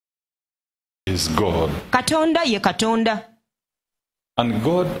is God. Katonda ye Katonda. And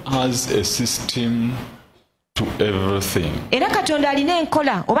God has a system to everything. Era Katonda alina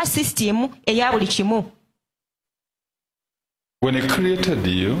enkola oba system eya buli kimu. When He created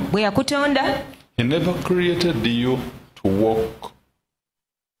you, Bwe yakutonda, He never created you to walk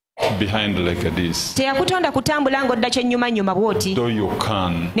behind like this. teyakutonda kutambula ng'odda kyennyuma bw'oti. Though you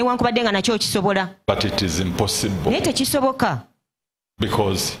can, Newankubadde nga nakyo kisobola. but it is impossible. Naye tekisoboka.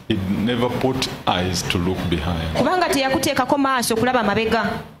 Because He never put eyes to look behind. Kubanga teyakuteekako maaso kulaba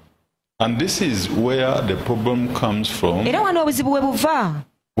mabega. And this is where the problem comes from. Era wano obuzibu we buva.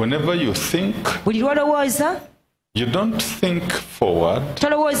 Whenever you think, Buli lw'olowooza, you don't think forward,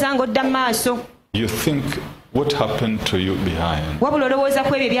 tolowooza ng'odda mu maaso. you think what happened to you behind. Wabula olowooza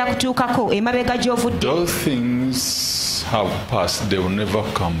ku ebyo ebyakutuukako emabega gy'ovudde. Those things have passed, they will never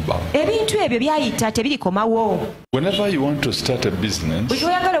come back. Ebintu ebyo byayita tebirikomawo. Whenever you want to start a business, Buli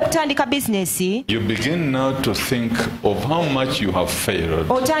lw'oyagala okutandika bizinesi, you begin now to think of how much you have failed.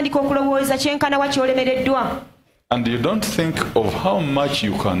 otandika okulowooza kyenkana wa ky'olemereddwa. And you don't think of how much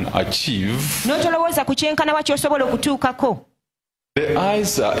you can achieve. N'otolowooza ku kyenkana wa ky'osobola okutuukako. The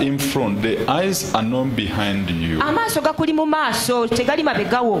eyes are in front, the eyes are not behind you. Amaaso gakuli mu maaso, tegali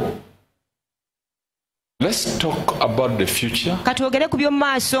mabegawo. Let's talk about the future. Katwogere ku by'omu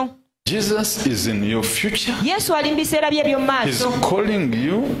maaso. Jesus is in your future. Yesu ali mu biseera bye eby'omu He's maaso. calling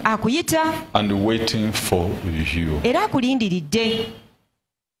you Akuyita and waiting for you. era akulindiridde.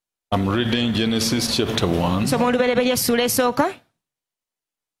 I'm reading Genesis chapter 1, Nsoma olubereberye essuula esooka.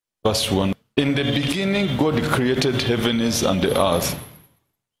 verse 1. In the beginning, God created heavens and the earth.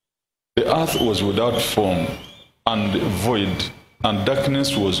 The earth was without form and void, and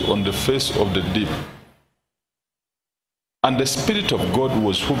darkness was on the face of the deep. And the Spirit of God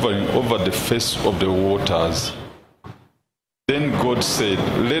was hovering over the face of the waters. Then God said,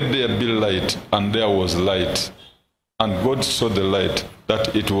 "Let there be light," and there was light. And God saw the light,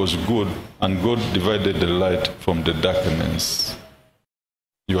 that it was good, and God divided the light from the darkness.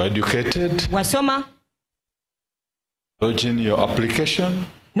 You are educated, Wasoma, lodge in your application,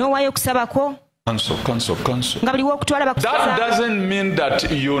 n'owaayo okusabako, cancel. nga buli w'okutwala That bakusaza. doesn't mean that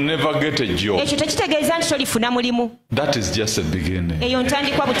you'll never get a job. Ekyo tekitegeeza nti tolifuna mulimu. That is just a beginning. Eyo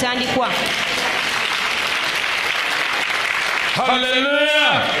ntandikwa butandikwa.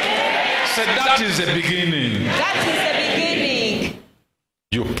 Hallelujah! So that is a beginning. That is the beginning.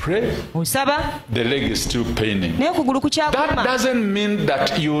 You pray, Osaba, the leg is still paining. naye okugulu That kukyakuma. doesn't mean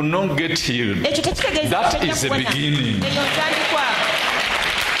that you will not get healed. Ekyo tekitegeeza That nti is the tojja kuwona. beginning. Eyo ntandikwa.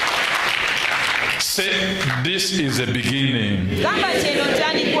 Say, this is a beginning. Gamba nti eno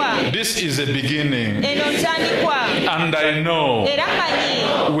ntandikwa. This is a beginning. Eno ntandikwa. And I know Era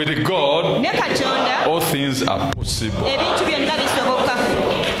manyi with God, ne Katonda all things are possible. ebintu byonna bisoboka.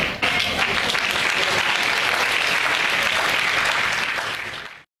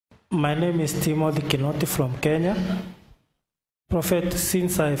 My name is Timothy Kinoti from Kenya. Prophet,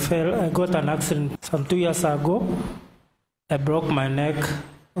 since I fell, I got an accident some 2 years ago. I broke my neck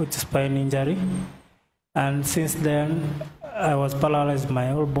with spine injury. And since then, I was paralyzed my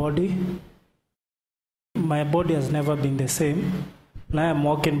whole body. My body has never been the same. Now I'm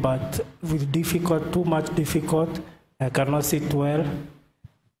walking, but with too much difficult. I cannot sit well.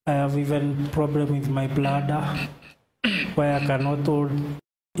 I have even problem with my bladder, where I cannot hold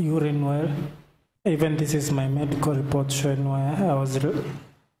urine well. Even this is my medical report showing where I was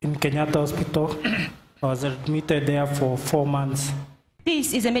in Kenyatta Hospital. I was admitted there for 4 months.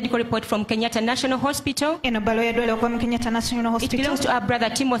 This is a medical report from Kenyatta National Hospital. Eno balo yadwala okuva mu Kenyatta National It Hospital. belongs to our brother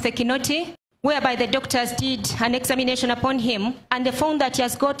Timothy Kinoti, whereby the doctors did an examination upon him and they found that he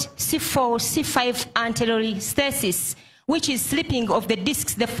has got C4, C5 anterolisthesis, which is slipping of the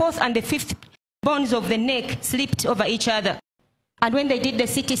discs. The fourth and the fifth bones of the neck slipped over each other. And when they did the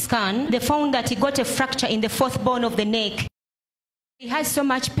CT scan, they found that he got a fracture in the fourth bone of the neck. He has so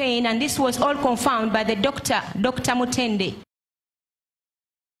much pain, and this was all confirmed by the doctor, Dr. Mutende.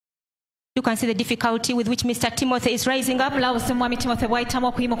 You can see the difficulty with which Mr. Timothy is rising up. Mwami Timothy bw'ayitamu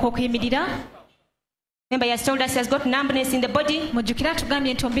okuyimuka okuyimirira. Remember, he has told us he has got numbness in the body Mujjukira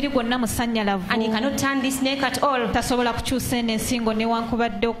tugambye nti omubiri gwonna musannyalavu. and he cannot turn this neck at all. Tasobola kukyusa eno ensingo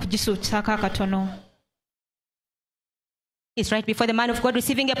newankubadde okugisuukisaako akatono. He's right before the man of God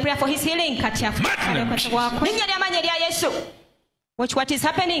receiving a prayer for his healing. Kati afukwakwe. Linnya ly'amaanyi erya Yesu. Watch what is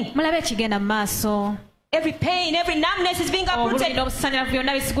happening. Mulabe ekigenda mu maaso. Every pain, every numbness is being Obulumi uprooted. n'obusannyalavu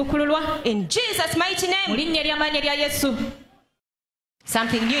byonna bisigukululwa. In Jesus' mighty Mu name. linnya ery'amaanyi erya Yesu.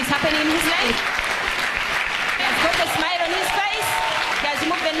 Something new is happening in his life. He has got a smile on his face. He has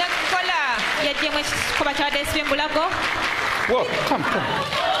removed the neck collar. Yaggyemu ekikoba ky'adeesi by'embulago. Well, come.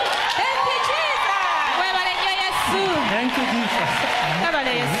 Thank you, Jesus. Thank you, Jesus.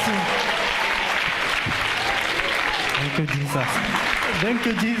 Kabale Yesu. Thank you, Jesus. Thank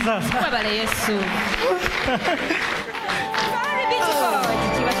you, Jesus. Kabale Yesu. Glory be to God.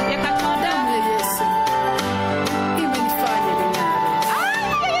 Kibashye Katonda. Yesu. Imenifanya ning'are.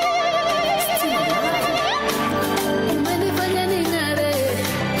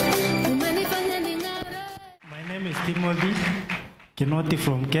 My name is Timothy Kinoti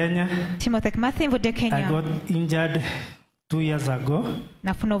from Kenya. Timothy Kimathi mvudde I Kenya. got injured 2 years ago.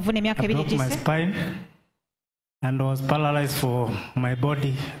 Nafuna ovune emyaka I ebiri broke my gise. spine and was paralyzed for my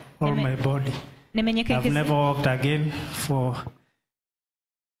body, all my body. Nemenyeka I've never ekizibu. walked again for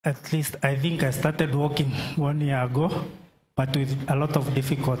at least, I think I started walking 1 year ago, but with a lot of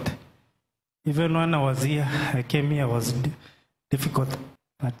difficulty. Even when I was here, I came here, was difficult.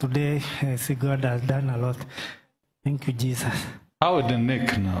 But today, I see God has done a lot. Thank you, Jesus. How is the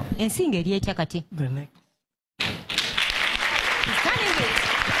neck now? ensinga eri etya kati The next.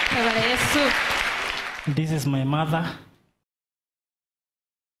 Kabale Yesu. This is my mother.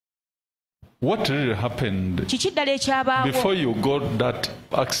 What really happened kiki ddala ekyabaawo before you got that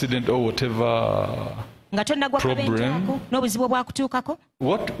accident or whatever? nga tonnagwa problem. kabenjaako n'obuzibu obwakutuukako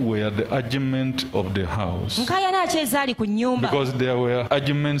What were the arguments of the house? nkaayana ki ezaali ku nnyumba Because there were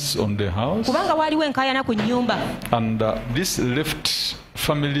arguments on the house, kubanga waaliwo enkaayana ku nnyumba and this left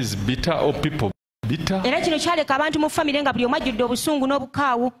families bitter or people bitter. era kino kyaleka abantu mu famire nga buli omu ajjudde obusungu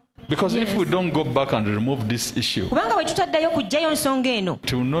n'obukaawu Because if we don't go back and remove this issue, kubanga bwe tutaddayo kuggyayo nsonga eno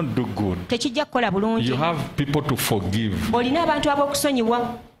it will not do good. tekijja kukola bulungi You have people to forgive. olina abantu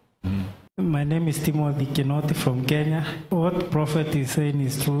ab'okusonyiwa My name is Timothy Kinoti from Kenya. What Prophet is saying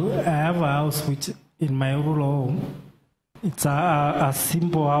is true. I have a house which in my rural home. It's a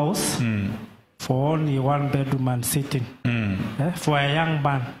simple house for only 1 bedroom and sitting. For a young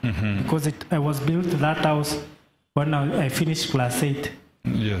man. Because I was built that house when I finished class 8.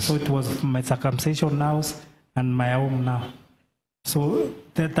 Yes. So it was my circumcision house and my home now. So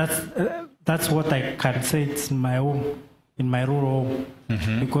that's what I can say. It's my home, in my rural home,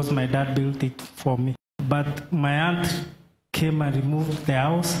 because my dad built it for me. But my aunt came and removed the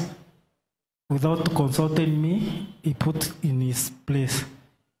house without consulting me. He put in his place.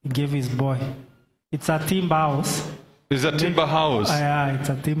 He gave his boy. It's a timber house. It's a timber house. Yeah, it's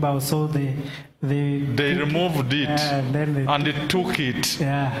a timber house. So they Removed it and then they took it.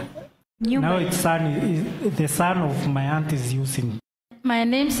 yeah. Now it's the son of my aunt is using. My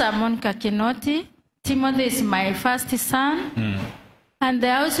name is Monica Kinoti. Timothy is my first son. And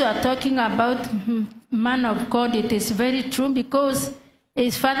the house you are talking about, man of God, it is very true because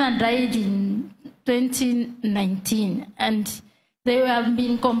his father died in 2019. And they have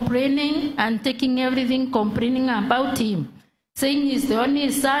been complaining and taking everything, complaining about him, saying he's the only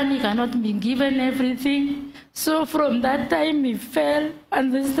son, he cannot be given everything. So from that time he fell,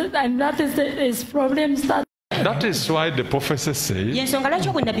 and that is his problem started. That is why the prophecy says yensonga lwaki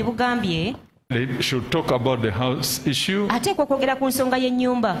obunabbi bugambye they should talk about the house issue, ateekwa okwogera ku nsonga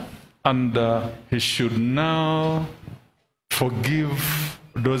y'ennyumba and he should now forgive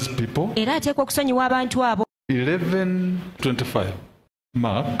those people. era ateekwa okusonyiwa abantu abo 11:25.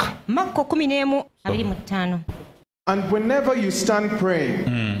 Mark. makko 11:25 And whenever you stand praying,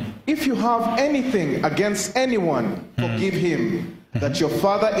 if you have anything against anyone, forgive him, that your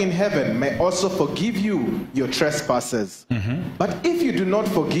Father in heaven may also forgive you your trespasses. But if you do not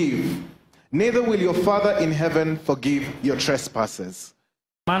forgive, neither will your Father in heaven forgive your trespasses.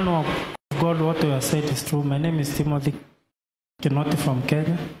 Man of God, what you have said is true. My name is Timothy Kinoti from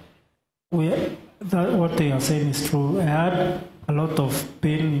Kenya. What you are saying is true. I had a lot of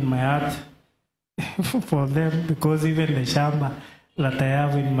pain in my heart for them because even the shamba that I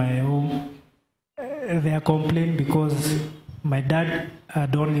have in my home, they are complaining because my dad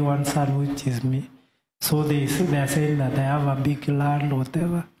had only one son, which is me. So they are saying that I have a big land,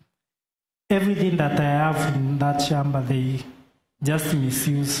 whatever. Everything that I have in that shamba, they just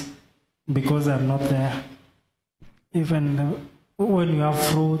misuse because I'm not there. Even when you have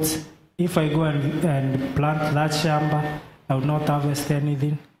fruits, if I go and plant that shamba, I will not harvest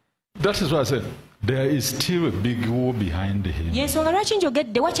anything. That is why I said there is still a big war behind him. yensonga lwaki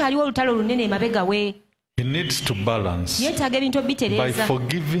njogedde wakyaliwo olutalo lunene emabega we He needs to balance yeetaaga ebintu by obitereeza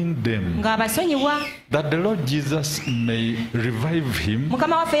forgiving them, ng'abasonyiwa that the Lord Jesus may revive him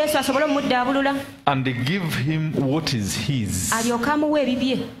mukama waffe yesu asobole omuddaabulula and give him what is his. alyoke amuwa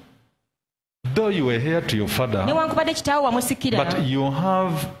ebibye Though you were here to your father, newankubadde kitaawo wamusikira but you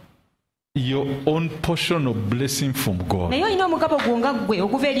have your own portion of blessing from God. naye olina omugabo gwo nga gwe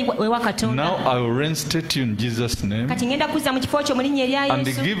oguva eri ewa Katonda. Now I will reinstate you in Jesus' name kati ngenda kuzza mu kifo kyo mu linnya erya and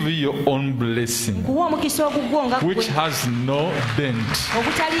Yesu, give you your own blessing, kuwa omukisa ogugwo nga which gwe has no bend.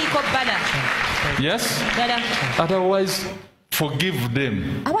 ogutaliiko bbala. Yes? ddala Otherwise, forgive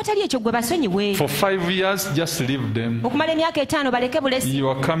them. awatali ekyo gwe basonyiwe. For 5 years, just leave them. okumala emyaka 5 baleke bulesi. You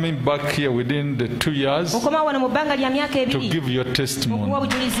are coming back here within the 2 years okomawo wano mu bbanga lya myaka to 2 give your okuwa testimony.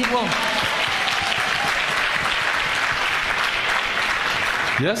 obujulizi bwo.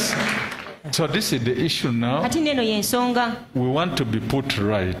 Yes? So this is the issue now. kati neno y'ensonga We want to be put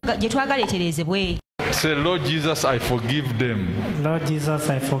right. gye twagala eterezebwe. Say, Lord Jesus, I forgive them. Lord Jesus,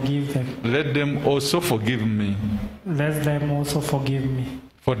 I forgive them. Let them also forgive me Let them also forgive me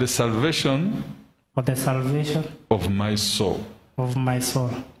for the salvation for the salvation of my soul. of my soul.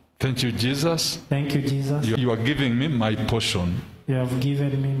 Thank you, Jesus. Thank you, Jesus. You are giving me my portion. You have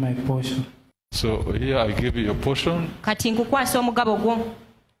given me my portion. So here I give you your portion. kati nkukwasa omugabo gwo.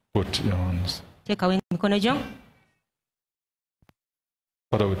 Put your hands. teekawo emikono gyo.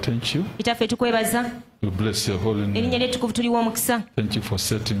 Father, we thank you. kitaffe tukwebaza. We bless your holy erinnya name. ly'ettukuvu tuliwa omukisa. Thank you for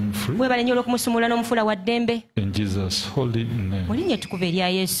setting me free. webale nnyo olw'okumusumula n'omufuula wa ddembe In Jesus' holy name. mu linnya ettukuvu erya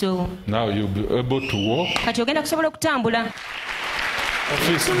Yesu. Now you'll be able to walk. kati ogenda kusobola okutambula.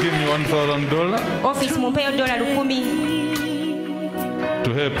 Office, give me $1,000 ofiisi mumpeeyo $1,000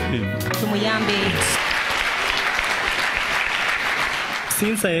 to help him. tumuyambe.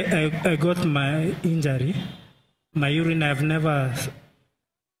 Since I got my injury, my urine, I've never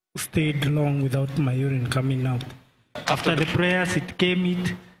stayed long without my urine coming out. After the prayers, it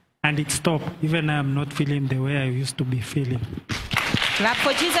came and it stopped. Even I am not feeling the way I used to be feeling. Clap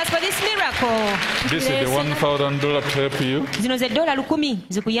for Jesus for this miracle. This is the $1,000 to help you. zino ze $1,000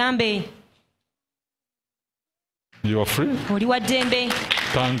 zikuyambe. You are free. oli wa ddembe.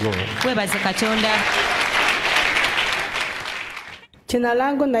 Thank God. webaze Katonda. Jina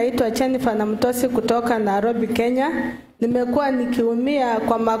langu naitwa Jennifer na Mtosi kutoka Nairobi, Kenya. Nimekuwa nikiumia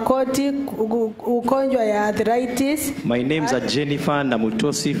kwa makoti ugonjwa ya arthritis. My name's Jennifer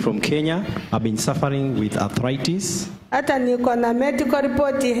Namutosi from Kenya. I've been suffering with arthritis. Hata niko na medical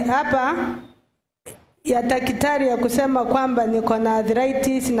report hapa ya daktari ya kusema kwamba niko na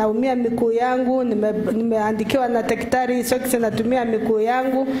arthritis, naumia miguu yangu. Nimeandikiwa na daktari socks natumia miguu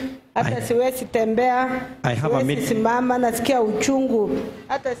yangu. Hata siwezi tembea. I have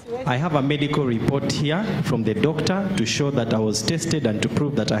a medical report here from the doctor to show that I was tested and to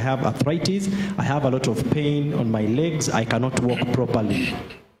prove that I have arthritis. I have a lot of pain on my legs. I cannot walk properly.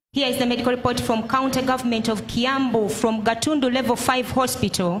 Here is the medical report from County Government of Kiambu from Gatundu Level 5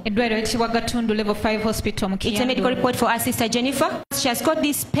 Hospital. It's a medical report for our sister Jennifer. She has got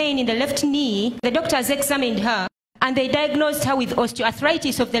this pain in the left knee. The doctor has examined her and they diagnosed her with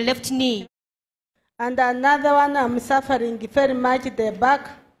osteoarthritis of the left knee. And another one, I'm suffering very much the back,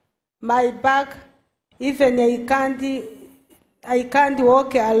 my back. Even I can't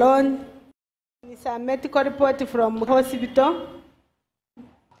walk alone. It's a medical report from hospital.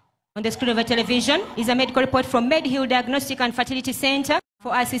 On the screen of a television is a medical report from MedHill Diagnostic and Fertility Center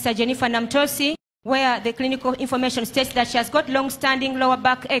for our sister Jennifer Namtosi, where the clinical information states that she has got long-standing lower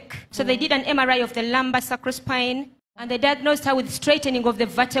back ache. So they did an MRI of the lumbar sacrospine and they diagnosed her with straightening of the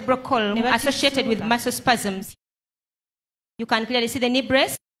vertebral column associated with muscle spasms. You can clearly see the knee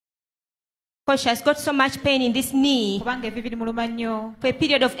brace. Because she has got so much pain in this knee for a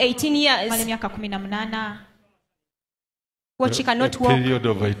period of 18 years. What she cannot walk. Period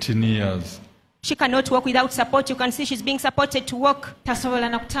of 18 years. She cannot walk without support. You can see she's being supported to walk.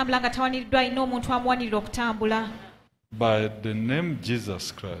 By the name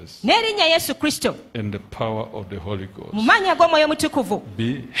Jesus Christ and the power of the Holy Ghost.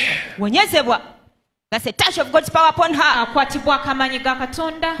 Be That's a touch of God's power upon her.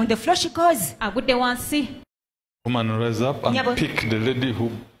 On the floor she goes. Woman, rise up and pick the lady who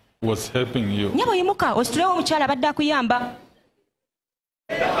was helping you. Watch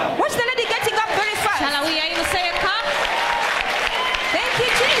the lady getting up very fast. Thank you,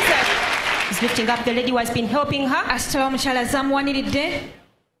 Jesus. He's lifting up the lady who has been helping her.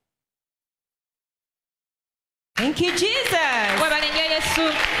 Thank you, Jesus.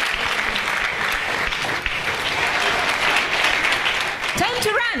 Time to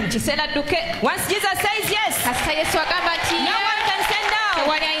run. Once Jesus says yes, no one can stand down.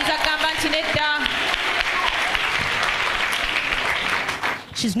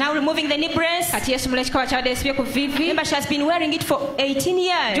 She's now removing the knee brace. Remember, she has been wearing it for 18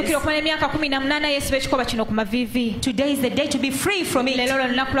 years. Today is the day to be free from it.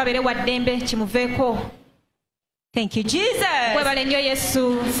 Thank you, Jesus. Webale nnyo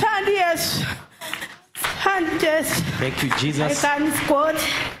Yesu. Sandi Yesu. Sandi Yesu. Thank you, I Jesus. can squat.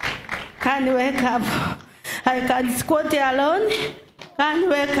 Can wake up. I can squat alone. Can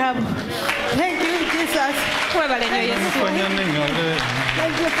wake up. Thank you, Jesus. Webale nnyo Yesu.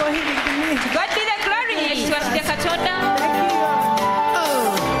 Thank you for healing me. God be the glory. Yesu asite Katonda. Thank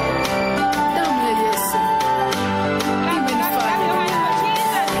you.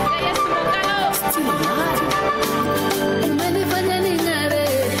 Yesu mungalo.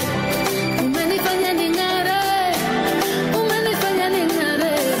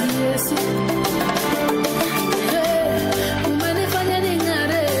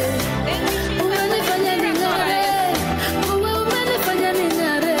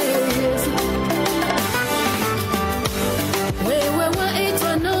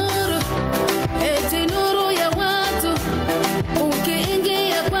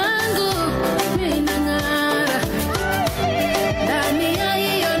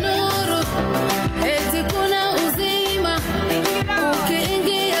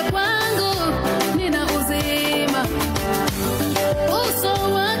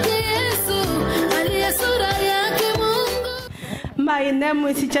 My name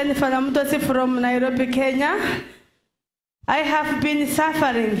is Jennifer Namutosi from Nairobi, Kenya. I have been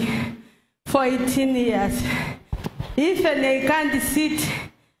suffering for 18 years. Even I can't sit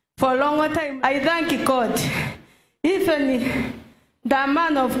for a long time. I thank God. Even the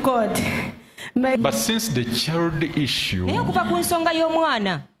man of God. But since the child issue, Naye okuva ku nsonga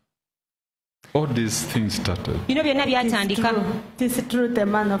y'omwana, all these things started. bino byonna byatandika. It is true, the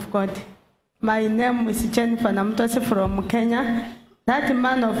man of God. My name is Jennifer Namutosi from Kenya. That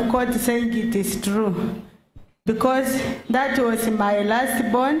man of God saying it is true. Because that was my last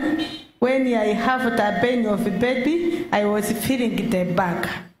born. When I have the pain of a baby, I was feeling the back.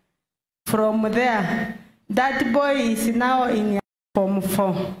 From there, that boy is now in Form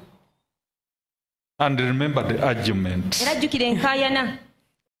 4. And remember the argument. Era jjukira enkaayana.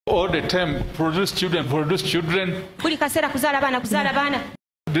 All the time, produce children, produce children. Buli kaseera kuzaala baana.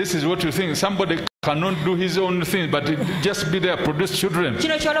 This is what you think. Somebody cannot do his own thing, but just be there, produce children.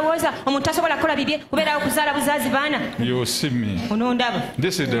 Kino kyolowooza omuntu tasobola kukola bibye kubeerawo kuzaala buzaazi baana. You will see me. Onoondaba.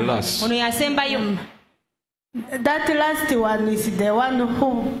 This is the last. Ono yasembayo. That last one is the one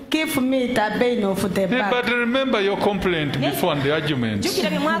who gave me the pain of the Yeah, back. but remember your complaint before and the argument. Jjukira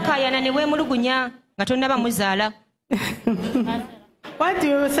bye mwakaayana ne weemulugunya nga tonnaba muzaala. What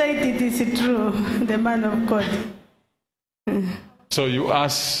you said, it is true, the man of God. So you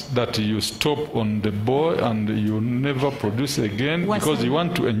ask that you stop on the boy and you never produce again because you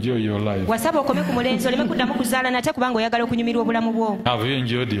want to enjoy your life. Wasaba okome ku mulenzi oleme kuddamu kuzaala nate kubanga oyagala okunyumirwa obulamu bwo. Have you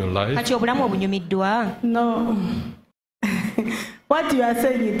enjoyed your life? Kati obulamu obunyumiddwa. No. What you are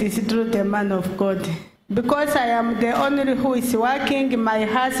saying, it is true, the man of God. Because I am the only who is working, my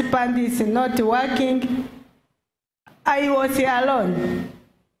husband is not working. I was alone.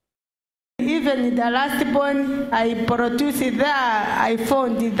 Even in the last born, I produced there, I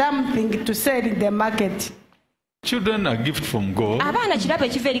found something to sell in the market. Children are gift from God. Abaana kirabo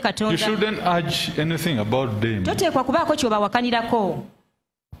ekiva eri You Katonda. shouldn't urge anything about them. Toteekwa kubaako ky'obawakanirako.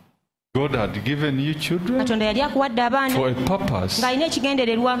 God had given you children Katonda yali akuwadde abaana for a purpose, ng'alina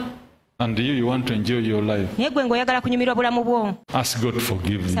ekigendererwa. and you want to enjoy your life. Naye gwe ng'oyagala kunyumirwa bulamu bwo. Ask God to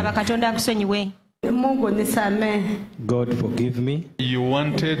forgive you. Saba Katonda akusonyiwe. Mungu nisamehe. God forgive me. You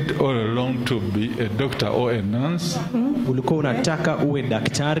wanted all along to be a doctor or a nurse, Ulikuwa unataka uwe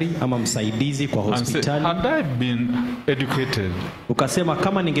daktari ama msaidizi kwa and said, hospitali. had I been educated, Ukasema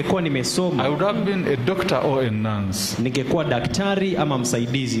kama ningekuwa I nimesoma, would have been a doctor or a nurse. ningekuwa daktari ama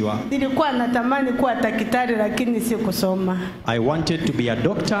msaidizi wa. Nilikuwa natamani kuwa daktari lakini sikusoma. I wanted to be a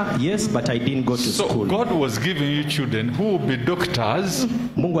doctor, yes, but I didn't go to So school. God was giving you children who will be doctors,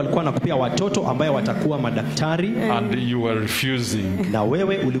 Mungu alikuwa anakupea watoto ambayo watakuwa madaktari and you were refusing. na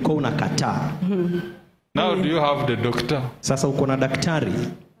wewe ulikuwa unakataa. Now do you have the doctor? Sasa uko na daktari.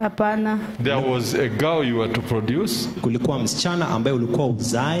 Hapana. There was a girl you were to produce Kulikuwa msichana ambaye ulikuwa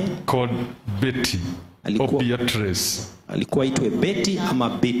uzae, called Betty or Alikuwa- Beatrice. alikuwa itwe Betty ama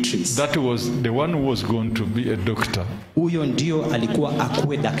Beatrice. That was the one who was going to be a doctor. Huyo ndio alikuwa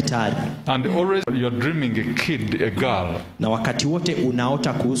akuwe daktari. And always you're dreaming a kid, a girl. Na wakati wote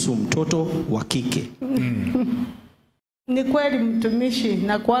unaota kuhusu mtoto wa kike. Ni kweli mtumishi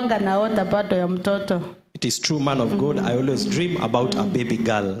na kuanga naota bado ya mtoto. It is true, man of God. I always dream about a baby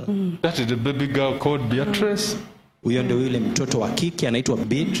girl. That is the baby girl called Beatrice. Huyo ndio yule mtoto wa kike anaitwa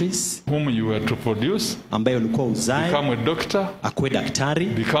Beatrice, whom you were to produce, ambaye ulikuwa uzae, become a doctor, akuwe daktari,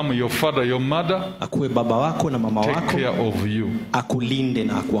 become your father, your mother, akuwe baba wako na mama wako, take care of you, akulinde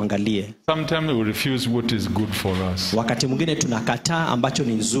na akuangalie. Sometimes we refuse what is good for us. Wakati mwingine tunakataa ambacho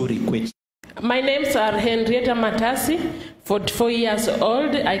ni nzuri kwetu. My names are Henrietta Matasi, 44 years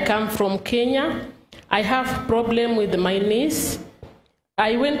old. I come from Kenya. I have problem with my knees.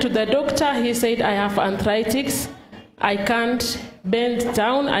 I went to the doctor. He said I have arthritis. I can't bend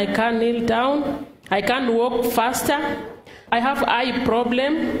down. I can't kneel down. I can't walk faster. I have eye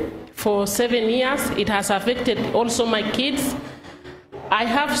problem for 7 years. It has affected also my kids. I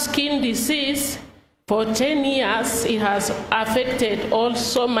have skin disease for 10 years. It has affected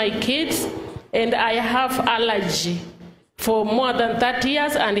also my kids. And I have allergy for more than 30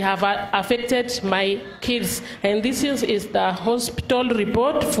 years and have affected my kids. And this is the hospital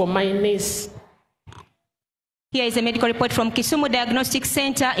report for my niece. Here is a medical report from Kisumu Diagnostic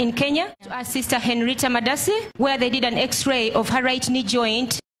Center in Kenya to our sister Henrietta Madasi, where they did an x-ray of her right knee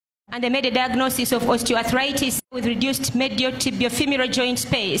joint and they made a diagnosis of osteoarthritis with reduced medial tibiofemoral joint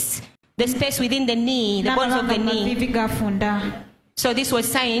space, the space within the knee, the bones of the knee. So this was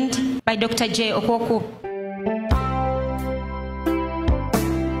signed by Dr. J. Okoku.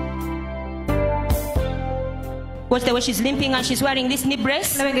 Watch the way she's limping and she's wearing this knee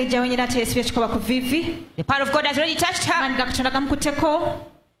brace. The power of God has already touched her.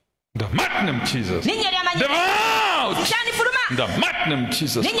 The mighty name of Jesus. The out. The mighty name of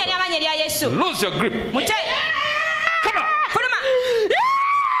Jesus. Lose your grip. Come on.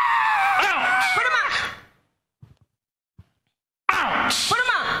 Out.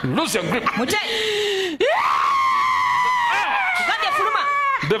 Lose your grip.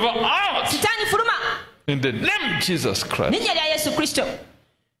 Devil out. In the name of Jesus Christ.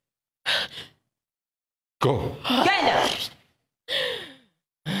 Go.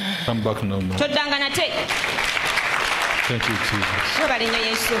 Come back no more. Thank you, Jesus.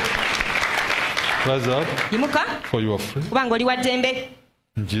 Rise up, for you are free.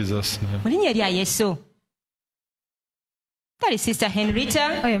 In Jesus' name. That is Sister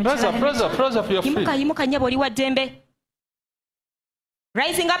Henrietta. Rise up, you are free.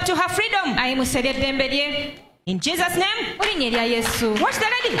 Rising up to her freedom. In Jesus' name. Watch the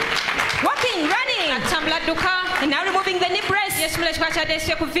lady. Walking, running. And now removing the knee brace. Free from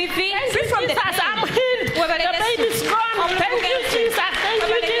the pain. I'm healed. The pain is gone. Thank you, Jesus. Thank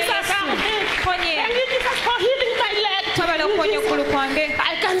you, Jesus. I'm healed. Thank you, Jesus, for healing my leg.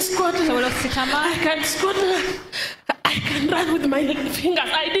 I can squat. I can squat. I can run with my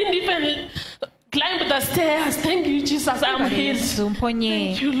fingers. I didn't even climb the stairs. Thank you, Jesus. I'm healed.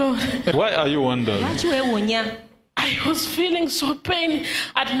 Thank you, Lord. Why are you wondering? I was feeling so pain.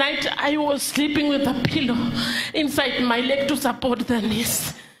 At night, I was sleeping with a pillow inside my leg to support the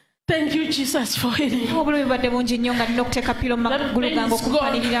knees. Thank you, Jesus, for healing. That pain is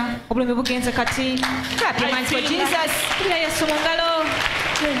gone.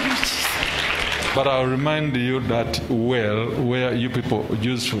 Thank you, Jesus. But I'll remind you that well where you people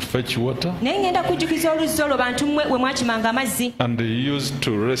used to fetch water and they used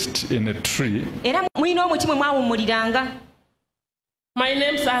to rest in a tree. My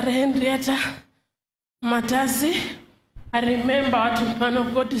name's Henrietta Matasi. I remember what the man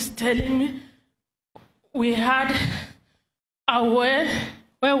of God is telling me. We had a well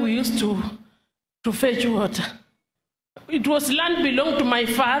where we used to fetch water. It was land belonged to my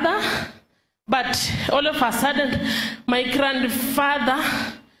father. But all of a sudden, my grandfather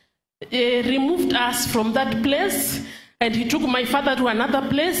removed us from that place, and he took my father to another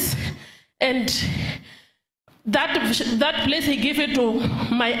place, and that place he gave it to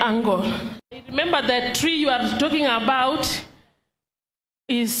my uncle. Remember the tree you are talking about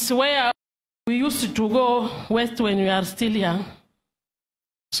is where we used to go west when we are still young.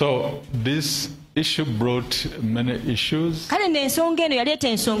 So this issue brought many issues, many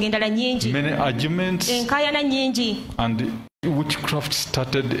arguments, and witchcraft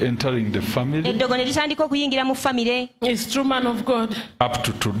started entering the family. It's true, man of God. Up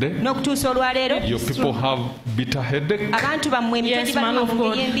to today, your people have bitter headache. Yes, man of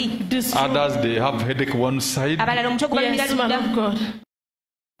God. Others, they have headache one side. Yes, man of God.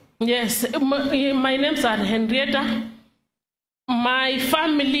 Yes, my name's Henrietta. My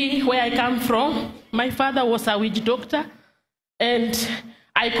family, where I come from, my father was a witch doctor, and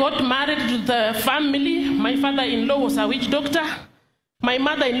I got married to the family. My father-in-law was a witch doctor. My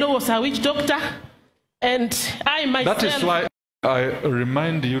mother-in-law was a witch doctor, and I myself... That is why I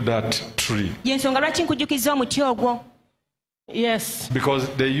remind you that tree. Yes. Because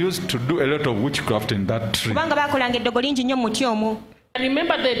they used to do a lot of witchcraft in that tree. kubanga baakolanga eddogo lingi nnyo mu muti omwo.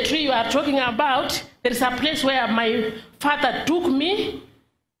 Remember the tree you are talking about? There is a place where my father took me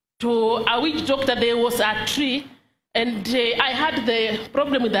to a witch doctor. There was a tree, and I had the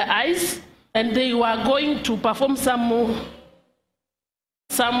problem with the eyes, and they were going to perform some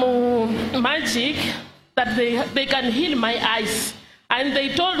magic that they can heal my eyes. And they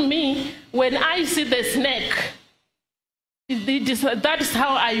told me, when I see the snake, that is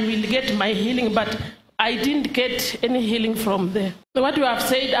how I will get my healing, but I didn't get any healing from there. What you have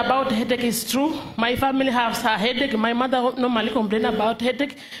said about headache is true. My family has a headache. My mother normally complains about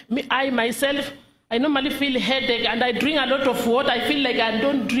headache. I myself, I normally feel headache, and I drink a lot of water. I feel like I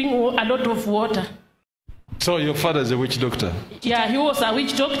don't drink a lot of water. So your father is a witch doctor? Yeah, he was a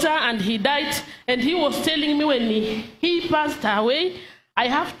witch doctor, and he died. And he was telling me when he passed away, I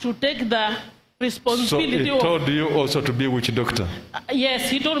have to take the responsibility. So he told you also to be a witch doctor? Yes,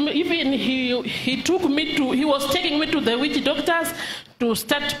 he told me. Even he took me to, he was taking me to the witch doctors to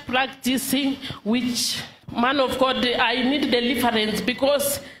start practicing witch. Man of God, I need deliverance,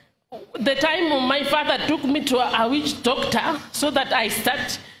 because the time my father took me to a witch doctor so that I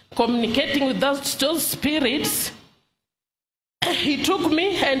start communicating with those spirits, he took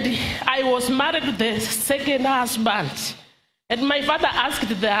me, and I was married to the second husband. And my father asked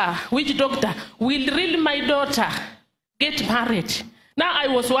the witch doctor, will really my daughter get married? Now I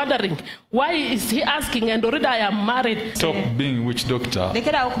was wondering, why is he asking, and already I am married? Stop being witch doctor.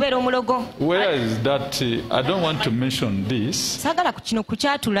 Where is that? I don't want to mention this,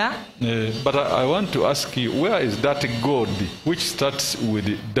 but I want to ask you, where is that God which starts with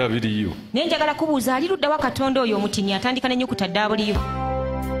WU?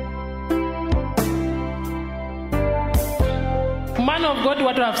 Man of God,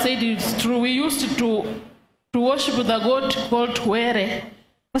 what I have said is true. We used to worship the God called Were.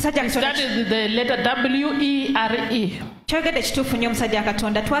 That is the letter W-E-R-E.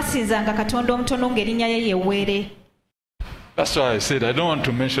 That's why I said I don't want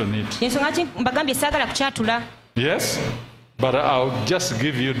to mention it. Yes? But I'll just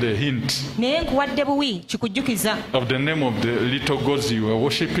give you the hint of the name of the little gods you were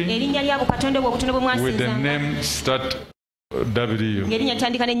worshipping with the name start W.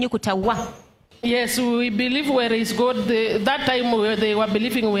 Yes, we believe where is God. That time where they were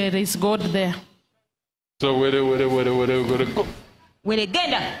believing where is God there. So where go?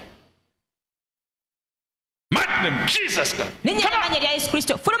 Genda. Madam Jesus. Come on.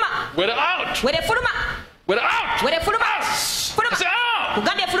 We're out. We're out. We're out. We're out.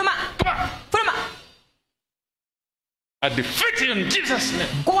 Come on. I defeat you in Jesus'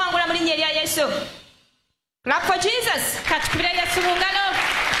 name. Clap for Jesus.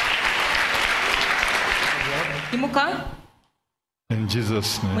 In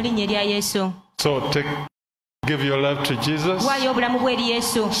Jesus' name. So give your life to Jesus.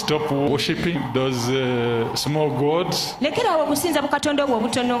 Stop worshipping those small gods.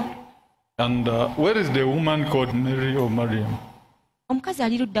 And where is the woman called Mary or Mariam?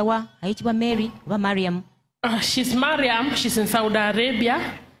 She's Mariam. She's in Saudi Arabia.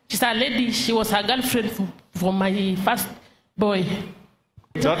 She's a lady. She was her girlfriend for my first boy.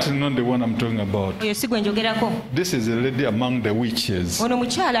 That's not the one I'm talking about. This is a lady among the witches.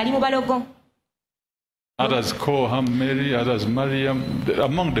 Others call her Mary, others Mariam,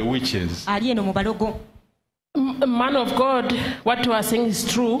 among the witches. Man of God, what you are saying is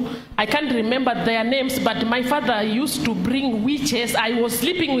true. I can't remember their names, but my father used to bring witches. I was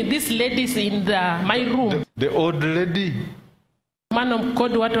sleeping with these ladies in my room. The old lady? Man of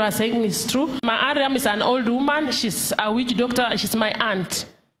God, what you are saying is true. My Mariam is an old woman. She's a witch doctor. She's my aunt.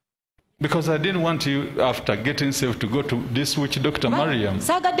 Because I didn't want you, after getting saved, to go to this witch doctor, Mariam.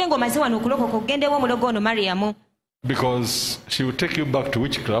 Because she will take you back to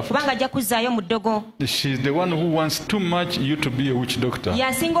witchcraft. She's the one who wants too much you to be a witch doctor.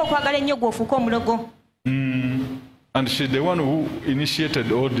 And she's the one who initiated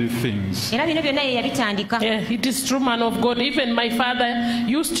all these things. Yeah, it is true, man of God. Even my father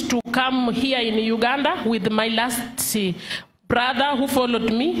used to come here in Uganda with my last brother who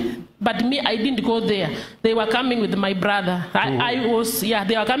followed me, but me, I didn't go there. They were coming with my brother.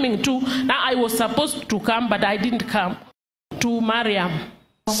 They were coming too. Now I was supposed to come, but I didn't come. To Mariam.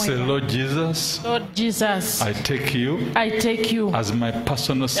 Say, Lord Jesus. Lord Jesus. I take you. I take you. As my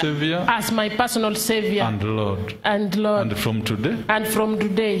personal savior. As my personal savior. And Lord. And Lord. And from today. And from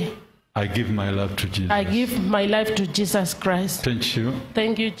today. I give my life to Jesus. I give my life to Jesus Christ. Thank you.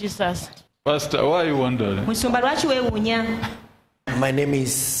 Thank you, Jesus. Pastor, why are you wondering? My name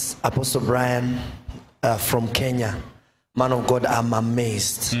is Apostle Brian from Kenya. Man of God, I'm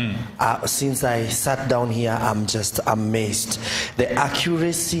amazed. Since I sat down here, I'm just amazed. The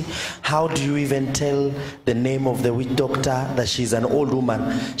accuracy, how do you even tell the name of the witch doctor that she's an old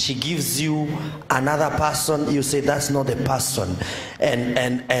woman? She gives you another person, you say that's not the person.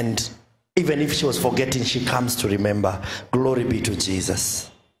 And even if she was forgetting, she comes to remember. Glory be to Jesus.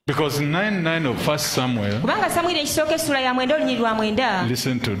 Because 9:9 of 1 Samuel,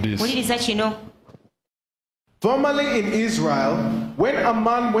 listen to this. Formerly in Israel, when a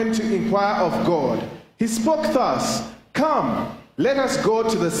man went to inquire of God, he spoke thus, "Come, let us go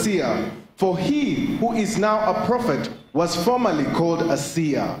to the seer, for he who is now a prophet was formerly called a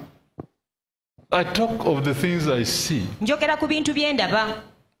seer." I talk of the things I see, though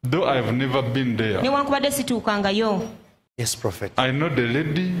I have never been there. Yes, prophet. I know the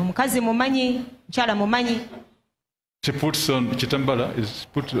lady. She puts on chitambala, is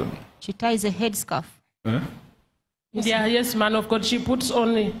put on. She ties a headscarf. Yeah, yes, man of God, she puts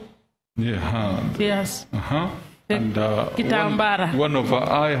on it. Yeah. Yes. And one of her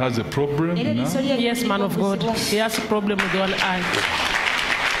eye has a problem. Yes, man of God. He has a problem with one eye.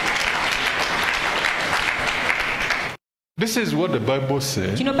 This is what the Bible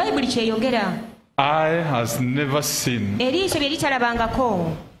says. Eye has never seen.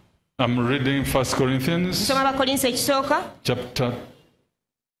 I'm reading 1 Corinthians chapter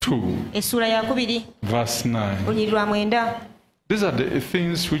 2, verse 9. These are the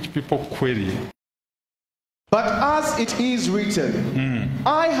things which people query. But as it is written,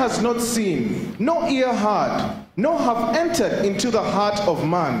 eye has not seen, no ear heard, nor have entered into the heart of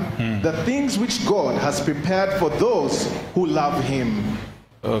man the things which God has prepared for those who love him.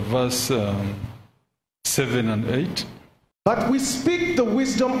 Verse 7 and 8. But we speak the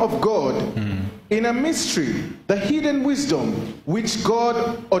wisdom of God in a mystery, the hidden wisdom which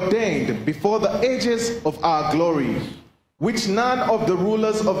God ordained before the ages of our glory, which none of the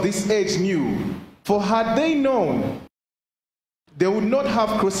rulers of this age knew. For had they known, they would not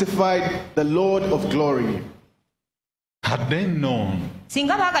have crucified the Lord of glory. Had they known,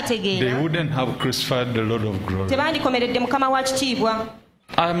 they wouldn't have crucified the Lord of glory.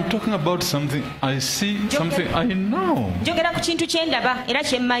 I'm talking about something I see, something I know.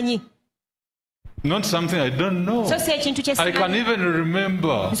 Not something I don't know. I can even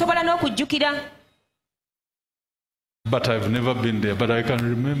remember. But I've never been there, but I can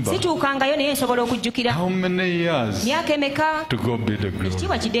remember. How many years to go be the glory?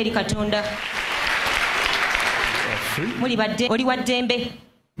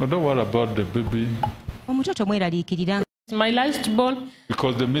 No, don't worry about the baby. My last born.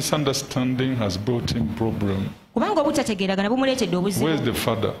 Because the misunderstanding has brought him problem. Where's the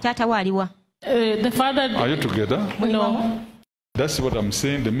father? The father. Are you together? No. That's what I'm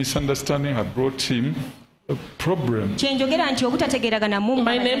saying. The misunderstanding had brought him a problem.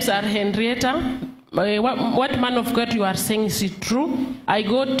 My names are Henrietta. What man of God you are saying is true. I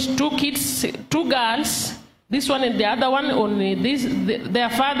got 2 kids, 2 girls. This one and the other one only. Their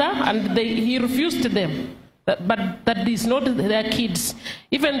father, and he refused them. But that is not their kids.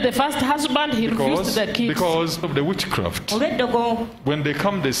 Even the first husband, he refused their kids. Because of the witchcraft. When they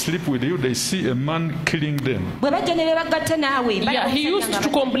come, they sleep with you, they see a man killing them. Yeah, he used to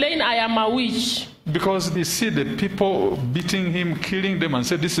complain, I am a witch. Because they see the people beating him, killing them, and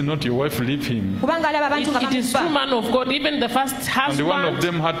say, "This is not your wife, leave him." It is true, man of God. Even the first husband. And one of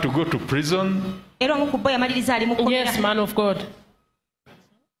them had to go to prison. Yes, man of God.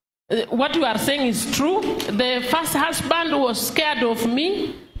 What you are saying is true. The first husband was scared of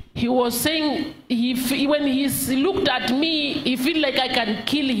me. He was saying, when he looked at me, he feel like I can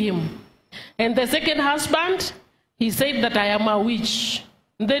kill him. And the second husband, he said that I am a witch.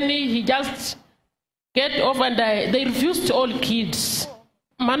 Then he just get off, and they refused all kids.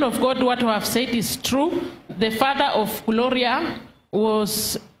 Man of God, what you have said is true. The father of Gloria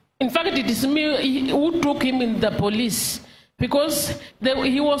was, in fact, it is me who took him in the police. Because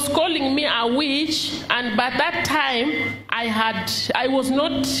he was calling me a witch, and by that time I was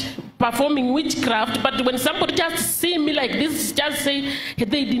not performing witchcraft. But when somebody just see me like this, just say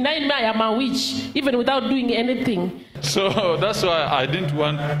they deny me I am a witch, even without doing anything. So that's why I didn't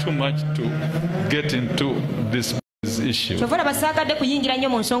want too much to get into this issue. I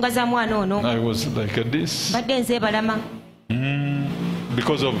was like this.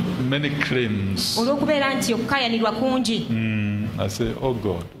 Because of many claims. I say, oh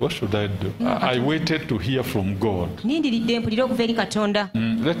God, what should I do? I waited to hear from God. Let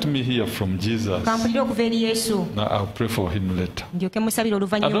me hear from Jesus. Now I'll pray for him later. I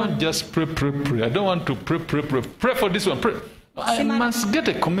don't just pray. I don't want to pray for this one. Pray. I must get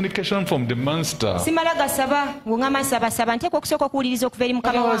a communication from the master. Simala gasaba ngama saba nteko okusooka okuwuliriza okuva eri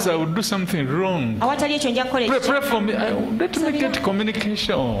mukama Otherwise I wange. will do something wrong. Awatali ekyo nja kukola Pray for me. Let me get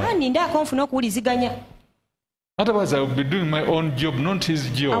communication. Ani ndaako nfuna okuwuliziganya. Otherwise I will be doing my own job, not his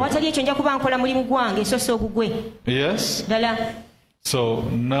job. Awatali ekyo nja kuba nkola mulimu gwange so so ogugwe. Yes. Dala. So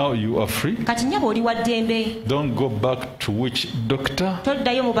now you are free. Kati nyabo oli wa ddembe. Don't go back to witch doctor.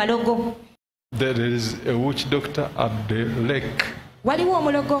 Toddayo mu balogo. There is a witch doctor at the lake. Waliwo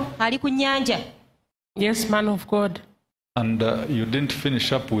omulogo ali ku nnyanja. Yes, man of God. And you didn't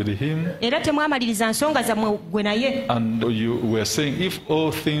finish up with him. Era temwamaliriza nsonga zammwe gwe naye. And you were saying, if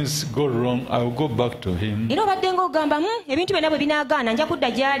all things go wrong, I will go back to him. Era obadde ng'ogamba ebintu byonna bwe binaagaana nja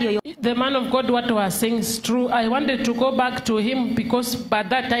kudda gy'ali oyo. The man of God, what was saying is true. I wanted to go back to him because by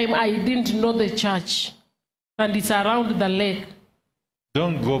that time I didn't know the church. And it's around the lake.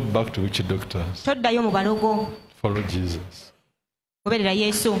 Don't go back to witch doctors. Toddayo mu balogo. Follow Jesus. Goberera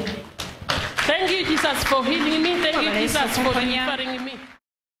Yesu. Thank you, Jesus, for healing me. Thank you, Jesus, for delivering me.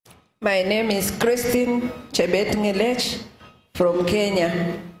 My name is Christine Chebet Ngelech from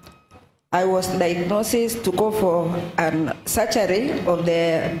Kenya. I was diagnosed to go for an surgery of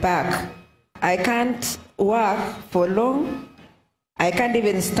the back. I can't walk for long. I can't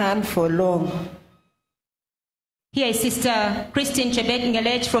even stand for long. Here is Sister Christine Chebet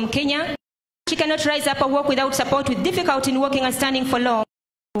Ngelech from Kenya. She cannot rise up or walk without support, with difficulty in walking and standing for long.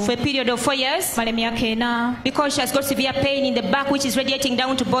 For a period of 4 years, because she has got severe pain in the back which is radiating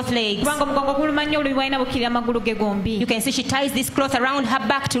down to both legs. You can see she ties this cloth around her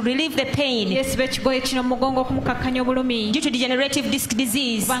back to relieve the pain. Due to degenerative disc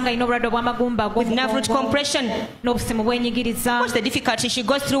disease, with nerve root compression. What's the difficulty she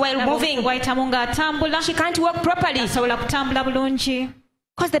goes through while moving? She can't walk properly because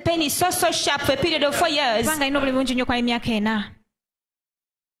the pain is so sharp for a period of 4 years.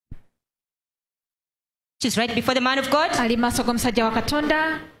 She's right before the man of God. Already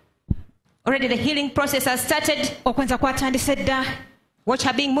the healing process has started. Watch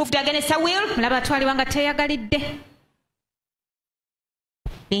her being moved against her will.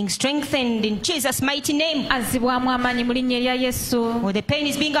 Being strengthened in Jesus' mighty name. Oh, the pain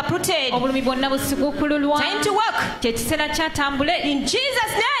is being uprooted. Time to walk. In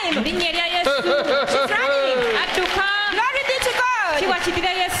Jesus' name. She's running. Glory be to God.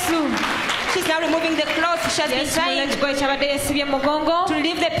 She's now removing the cloth she has been tying to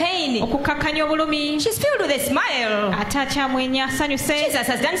relieve the pain. She's filled with a smile. Jesus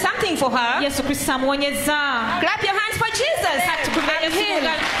has done something for her. Clap your hands for Jesus.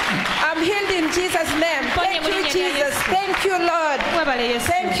 I'm healed in Jesus' name. Thank you, Jesus. Thank you, Lord.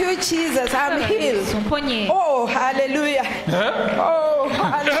 Thank you, Jesus. I'm healed. Oh, hallelujah. Oh,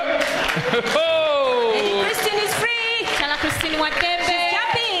 hallelujah. Lady Christine is free. She's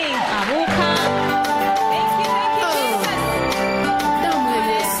jumping.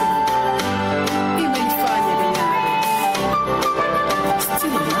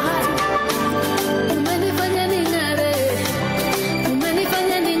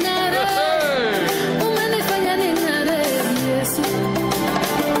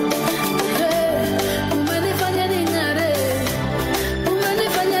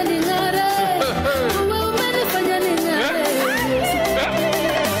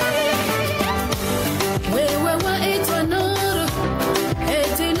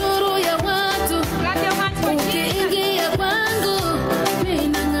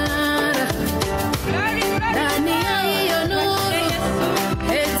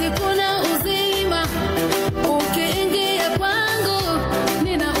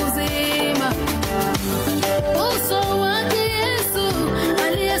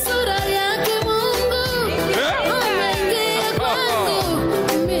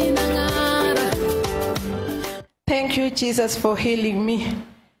 Thank you, Jesus, for healing me.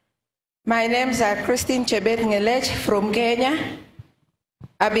 My name is Christine Chebet Ngelech from Kenya.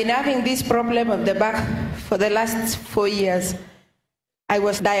 I've been having this problem of the back for the last 4 years. I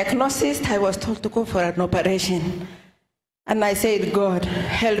was diagnosed, I was told to go for an operation. And I said, God,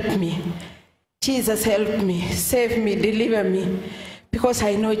 help me. Jesus, help me, save me, deliver me. Because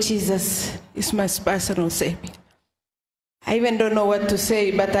I know Jesus is my personal Savior. I even don't know what to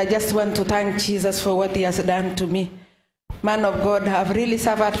say, but I just want to thank Jesus for what he has done to me. Man of God, I've really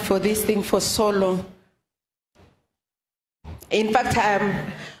suffered for this thing for so long. In fact,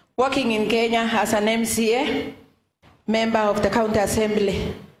 I'm working in Kenya as an MCA, member of the county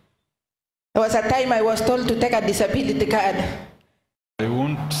assembly. There was a time I was told to take a disability card. I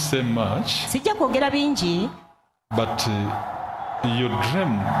won't say much, but you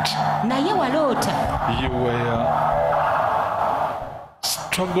dreamt. You were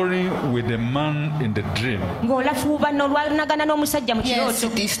struggling with a man in the dream. Yes,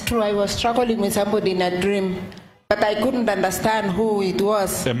 it is true. I was struggling with somebody in a dream, but I couldn't understand who it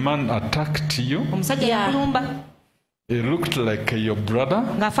was. A man attacked you. Yeah. He looked like your brother.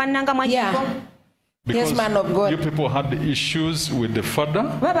 Yeah. Because yes, man of God. You people had issues with the father.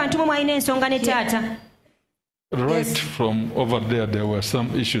 Yeah. Right from over there were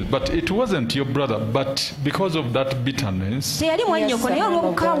some issues, but it wasn't your brother. But because of that bitterness, the enemy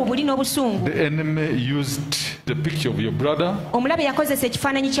used the picture of your brother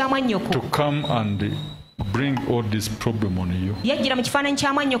to come and bring all this problem on you.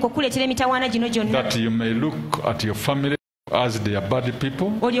 That you may look at your family as they are bad people,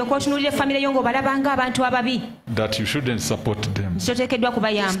 that you shouldn't support them.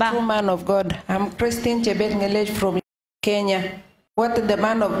 True man of God. I'm Christine Chebet from Kenya. What the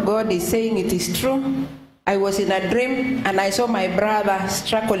man of God is saying, it is true. I was in a dream and I saw my brother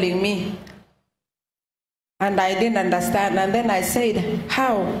struggling me. And I didn't understand. And then I said,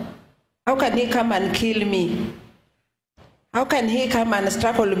 how? How can he come and kill me? How can he come and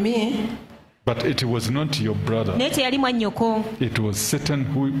struggle me? But it was not your brother. It was Satan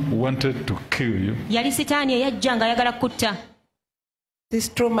who wanted to kill you. This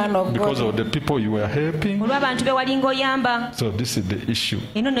true man of because God. of the people you were helping. So this is the issue.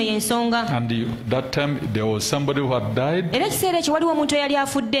 And that time there was somebody who had died.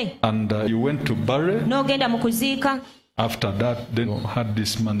 And you went to bury. After that, then you had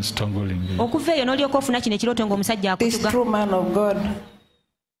this man strangling you. This true man of God.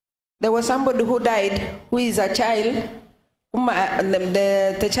 There was somebody who died, who is a child,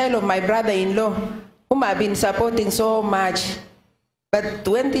 the child of my brother-in-law, whom I've been supporting so much. But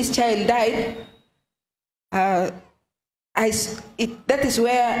when this child died, that is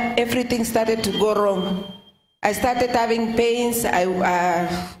where everything started to go wrong. I started having pains.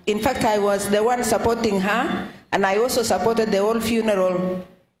 In fact, I was the one supporting her, and I also supported the whole funeral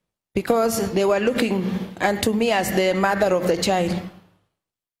because they were looking unto me as the mother of the child.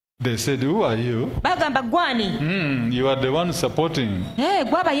 They said, who are you? You are the one supporting.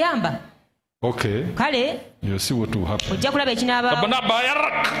 Okay. You see what will happen. Come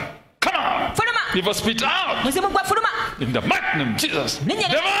on. Give us spit out. In the mighty name of Jesus. Devil!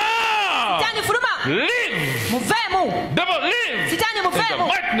 Leave! Devil, leave! In the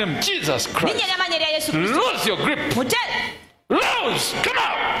mighty name of Jesus Christ. Lose your grip. Lose! Come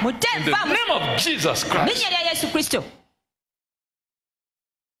out! In the name of Jesus Christ.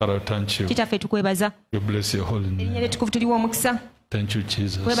 Thank you. We bless your holy name. Thank you,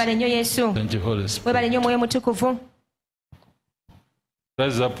 Jesus. Thank you, Holy Spirit.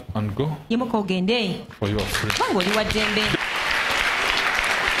 Rise up and go. For your freedom.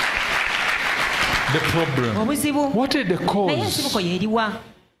 The problem. What is the cause?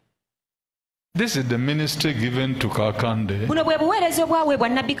 This is the ministry given to Kakande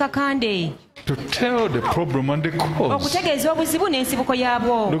to tell the problem and the cause.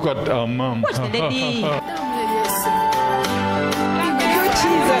 Look at our mom. Watch the lady.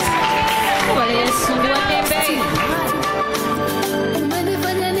 Jesus.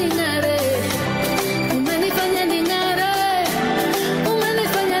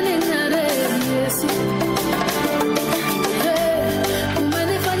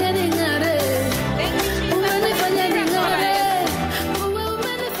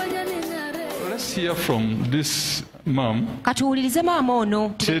 Hear from this mom.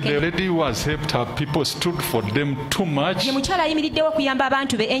 The lady who has helped her people stood for them too much. Even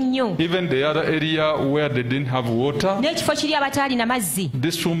the other area where they didn't have water,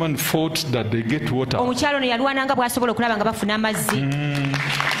 this woman fought that they get water.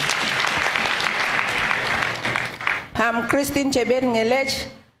 I'm Christine Chebet Ngelech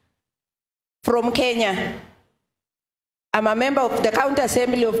from Kenya. I'm a member of the County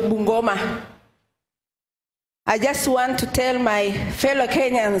Assembly of Bungoma. I just want to tell my fellow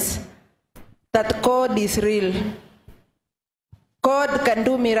Kenyans that God is real. God can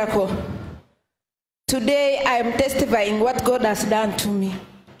do miracle. Today I am testifying what God has done to me.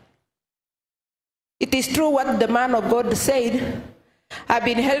 It is true what the man of God said. I've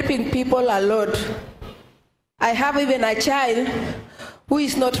been helping people a lot. I have even a child who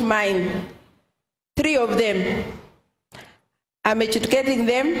is not mine. 3 of them. I'm educating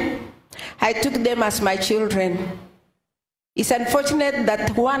them. I took them as my children. It's unfortunate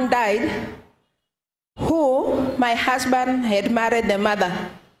that one died who my husband had married the mother.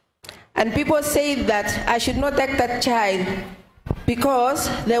 And people say that I should not take that child because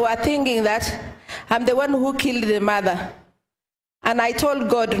they were thinking that I'm the one who killed the mother. And I told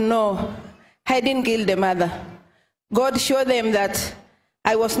God, no, I didn't kill the mother. God showed them that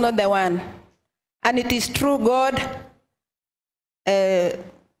I was not the one. And it is true, God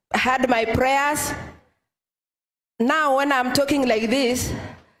heard my prayers. Now when I'm talking like this,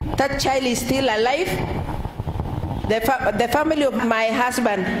 that child is still alive. The family of my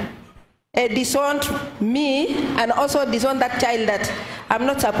husband disowned me and also disowned that child that I'm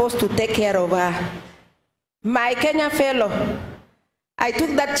not supposed to take care of her. My Kenya fellow, I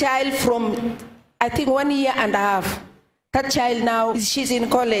took that child from, I think, 1 year and a half. That child now, she's in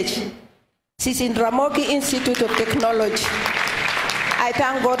college. She's in Ramogi Institute of Technology. I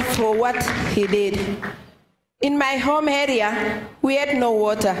thank God for what he did. In my home area, we had no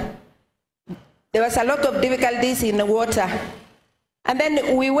water. There was a lot of difficulties in the water. And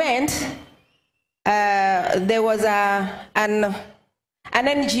then we went, there was an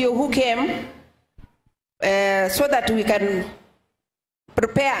NGO who came so that we can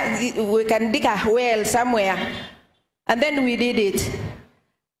we can dig a well somewhere. And then we did it.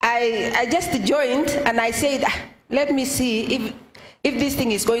 I just joined and I said, let me see if this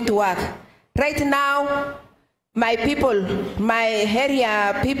thing is going to work. Right now, my people, my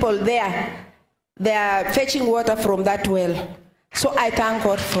area people there, they are fetching water from that well. So I thank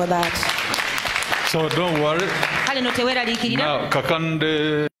God for that. So don't worry. Now,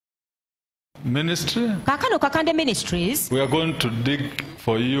 Kakande Ministry. Kakande Ministries. We are going to dig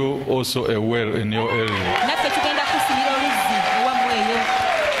for you also a well in your area.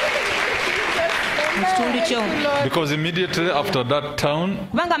 Because immediately after that town,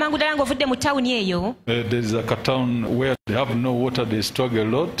 there is a town where they have no water, they struggle a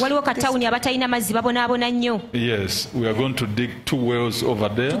lot. Yes, we are going to dig 2 wells over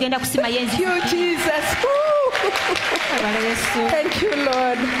there. Thank you, Jesus. Thank you,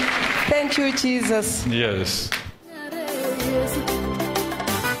 Lord. Thank you, Jesus. Yes.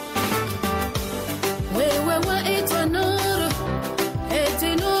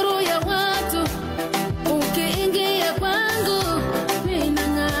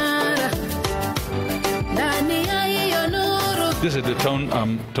 This is the town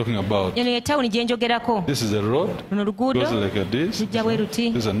I'm talking about. This is a road. Goes like this.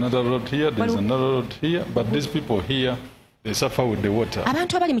 There's another road here. There's another road here. But these people here, they suffer with the water.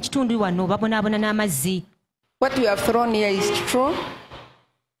 What you have thrown here is true.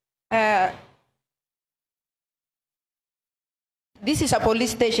 This is a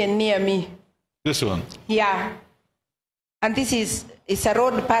police station near me. This one? Yeah. And this is a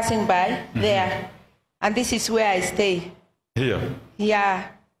road passing by there. And this is where I stay. Here? Yeah.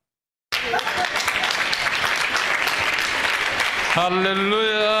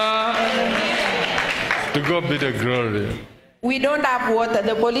 Hallelujah. To God be the glory. We don't have water.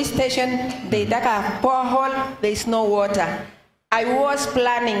 The police station, they dug a borehole. There is no water. I was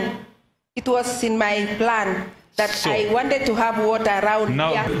planning. It was in my plan that I wanted to have water around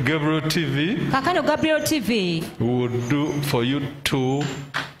now here. Now, Gabriel TV would do for you 2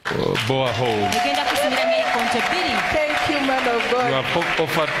 boreholes. Thank you, man of God. You have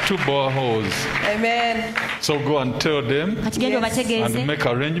offered 2 boreholes. Amen. So go and tell them and make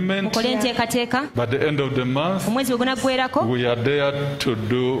arrangements. By the end of the month, we are there to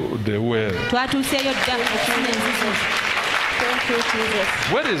do the well. Thank you, Jesus.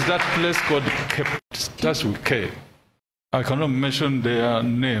 Where is that place called Starts with K? I cannot mention their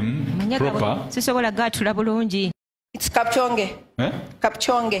name proper. It's Kapchonge. Eh?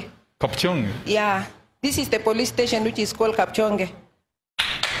 Kapchonge. Kapchonge? Yeah. This is the police station which is called Kapchonge.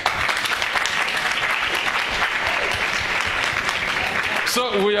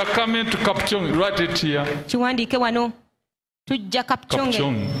 So we are coming to Kapchonge. Write it here.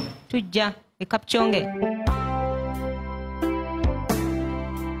 Kapchonge.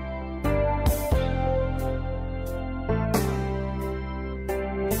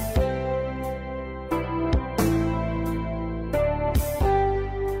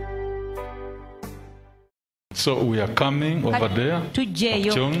 So we are coming over there to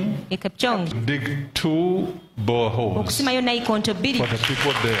dig 2 boreholes for the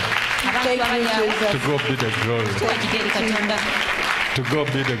people there. To God be the glory. To God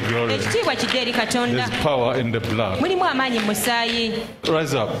be the glory. There's power in the blood.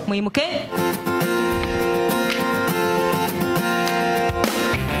 Rise up. Would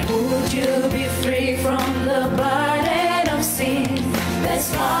you be free from the burden of sin? There's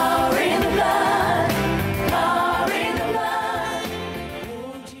power in the blood.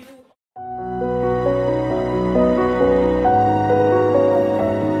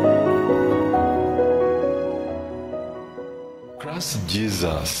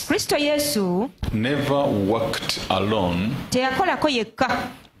 Jesus Kristo Yesu never worked alone. teyakolako yekka.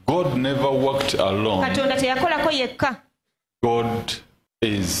 God never worked alone. Katonda teyakolako yekka. God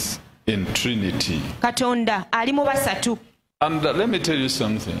is in Trinity. Katonda ali mu basatu. And let me tell you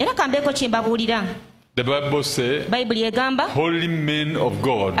something. Era kambeeko kye mbabuulira. The Bible says, Bayibuli egamba holy men of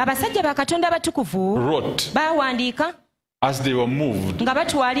God abasajja ba Katonda abatukuvu wrote baawandiika as they were moved nga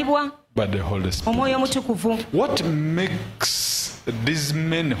batwalibwa by the Holy Spirit. omwoyo omutukuvu. What makes these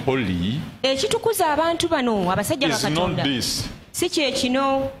men holy Ekitukuza abantu bano abasajja ba is not Katonda this. si kye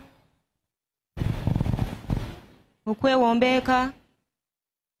kino okwewombeeka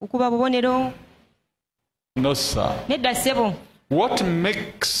okuba bubonero. No, sir. Nedda ssebo. What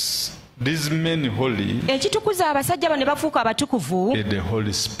makes these men holy ekitukuza abasajja bano ne bafuuka abatukuvu is the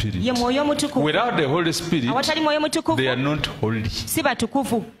Holy Spirit. ye mwoyo omutukuvu. Without the Holy Spirit, awatali mwoyo mutukuvu they are not holy. si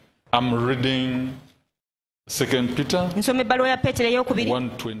batukuvu. I'm reading 2 Peter Nsoma ebbaluwa ya Peetero ey'okubiri.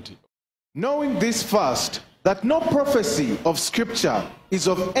 1:20. Knowing this first, that no prophecy of Scripture is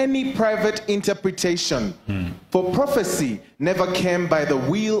of any private interpretation. For prophecy never came by the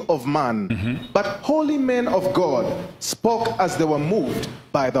will of man, but holy men of God spoke as they were moved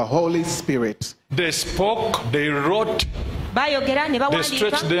by the Holy Spirit. They spoke, they wrote, Baayogera ne they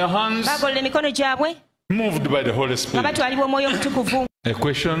stretched their hands, bagolola emikono gyabwe moved by the Holy nga Spirit. batwalibwa omwoyo omutukuvu. A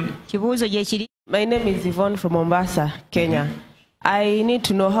question? Kibuuzo gye kiri. My name is Yvonne from Mombasa, Kenya. I need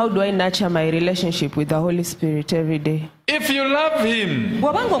to know, how do I nurture my relationship with the Holy Spirit every day? If you love Him,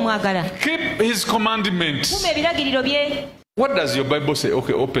 bw'obanga omwagala keep His commandments. kuuma ebiragiriro bye. What does your Bible say?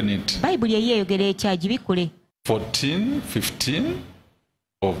 Okay, open it. Bayibuli eyeyogera ekya gibikkule. 14:15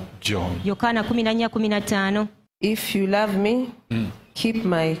 of John. Yokaana 14:15. If you love me, keep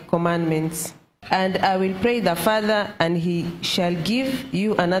my commandments. And I will pray the Father, and he shall give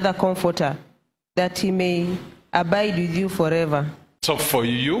you another comforter, that he may abide with you forever. So for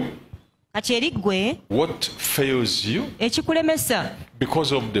you, Kati eri ggwe what fails you ekikulemesa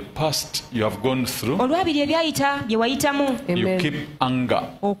because of the past you have gone through, olwabiri ebyayita bye wayitamu, you keep anger,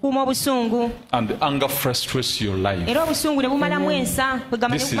 okuuma obusungu, and the anger frustrates your life. era obusungu ne bumalamu ensa,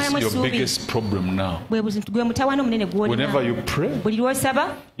 bwegamba ne This bumalamu is your essuubi. biggest problem now. Gwe mutawaana omunene Whenever gw'olina. you pray, Buli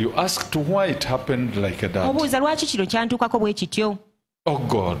lw'osaba you ask to why it happened like that. obuuza lwaki kino kyantuukako bwe kityo. Oh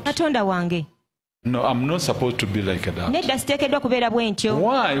God, Katonda wange, no, I'm not supposed to be like that. nedda siteekeddwa kubeera bwe ntyo.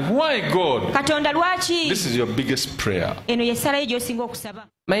 Why God? Katonda lwaki? This is your biggest prayer. Eno y'essala yo gy'osinga okusaba.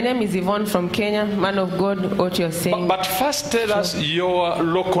 My name is Yvonne from Kenya. Man of God, what you're saying. But first tell us your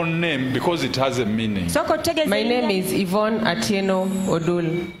local name because it has a meaning. Sooka otutegeeze My erinnya. name is Yvonne Atieno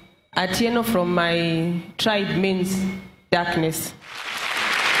Odul. Atieno from my tribe means darkness.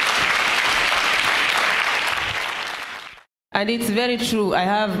 And it's very true, I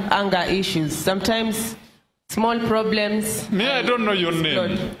have anger issues. Sometimes small problems. Me, I don't know your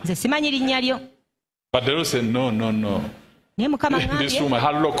name. Nze simanyi linnya lyo. But they will say, no. Naye Mukama In this ngambye room, I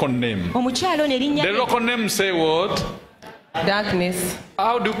have local name. omukyalo n'erinnya The lye local name say what? Darkness.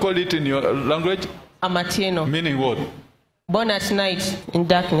 How do you call it in your language? Amatieno. Meaning what? Born at night in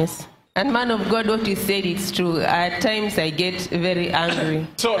darkness. And man of God, what you said, it's true. At times I get very angry.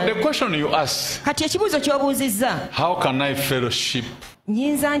 So the question you ask, kati ekibuuzo ky'obuuzizza, how can I fellowship?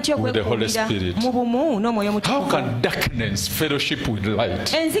 nyinza ntya With the Holy okwekuulira Spirit. mu bumu n'omwoyo How mutukuvu? can darkness fellowship with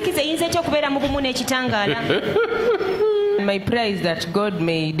light? enzikiza eyinza etya okubeera mu bumu n'ekitangaala? And my prayer is that God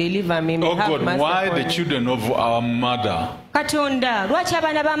may deliver me, may Oh have God, mercy why upon the me. children of our mother? Katonda lwaki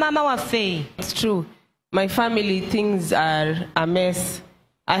abaana ba maama waffe? It's true. My family, things are a mess.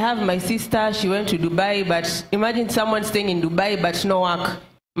 I have my sister, she went to Dubai, but imagine someone staying in Dubai but no work.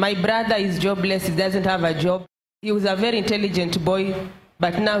 My brother is jobless, he doesn't have a job. He was a very intelligent boy,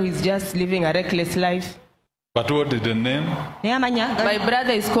 but now he's just living a reckless life. But what is the name? Naye amanya My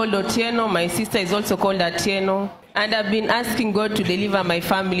brother is called Otieno, my sister is also called Atieno, and I've been asking God to deliver my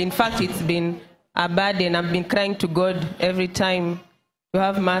family. In fact, it's been a burden. I've been crying to God every time to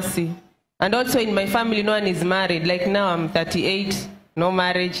have mercy. And also in my family, no one is married. Like now, I'm 38, no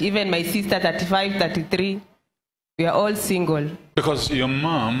marriage. Even my sister, 35, 33, we are all single. Because your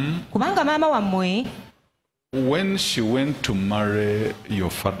mom, kubanga maama wammwe when she went to marry your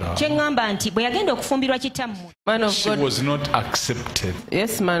father, kye ŋŋamba nti bwe yagenda okufumbirwa kitammwe Man of she God. was not accepted.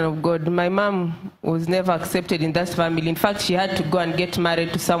 Yes, man of God. My mom was never accepted in that family. In fact, she had to go and get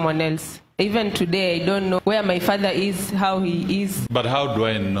married to someone else. Even today, I don't know where my father is, how he is, But how do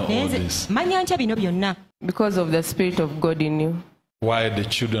I know Naye all nze this? manya ntya bino byonna. because of the Spirit of God in you. Why the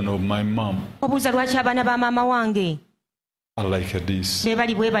children of my mom obuuza lwaki abaana ba maama wange are like this? be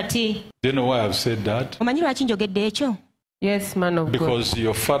bali bwe bati. Do you know why I've said that? Omanyi lwaki njogedde ekyo? Yes, man of God. Because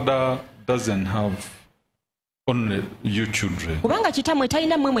your father doesn't have only you children. kubanga kitammwe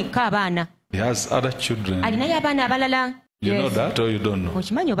talina mmwe mwekka abaana, He has other children alinayo abaana abalala. You know Yes. that or you don't know?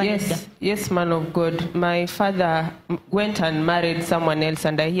 okimanyi oba nedda? Yes, man of God. My father went and married someone else,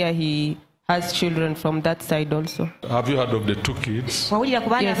 and I hear he has children from that side also. Have you heard of the 2 kids? Wawulira ku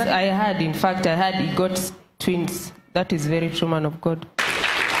baana Yes, ababiri? I heard. In fact, I heard he got twins. That is very true, man of God.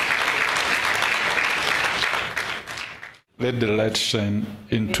 Let the light shine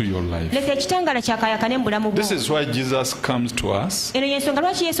into your life. leka ekitangaala kyakayakane mu bulamu This bwo. is why Jesus comes to us eno yensonga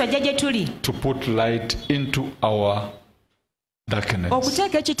lwaki yesu ajja gye tuli to put light into our darkness.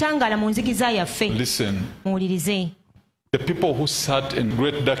 okuteeka ekitangaala mu nzikiza yaffe. Listen, muwulirize, the people who sat in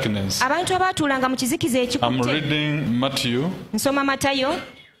great darkness. abantu abaatuulanga mu kizikiza I'm ekikutte. reading Matthew Nsoma Matayo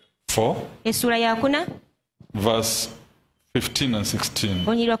 4, essula ya 4 verse 15 and 16.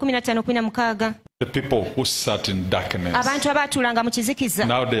 onyirwa 15-16. The people who sat in darkness. abantu abaatuulanga mu kizikiza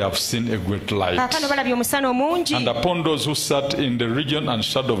Now they have seen a great light. kaakano balabye omusana omungi. And upon those who sat in the region and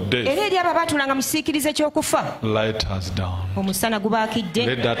shadow of death, era eri abo abaatuulanga mu kisiikirize ky'okufa light has dawned. omusana gubaakidde.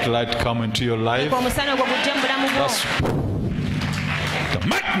 Let that light come into your life. omusana ogwo gujje mu bulamu bwo. That's the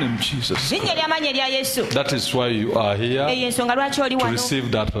mighty name of Jesus. linnya ly'amaanyi erya yesu. That is why you are eyo here ensonga lwaki oli to wano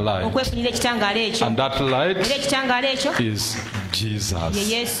receive that light. okwefunira ekitangaala ekyo. And that light era ekitangaala ekyo is ye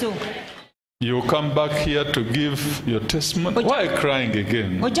Jesus. yesu. You come back here to give your testimony. Why crying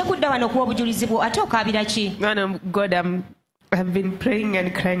again? ojja kudda wano okuwa obujulizi bwo ate okaabira ki? Man of God, I've been praying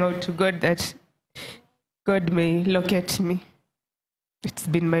and crying out to God that God may locate me. It's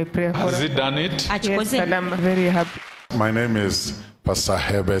been my prayer. Has he done it? Yes, akikoze. and I'm very happy. My name is Pastor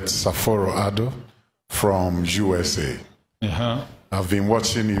Herbert Saforo Ado from USA. Uh-huh. I've been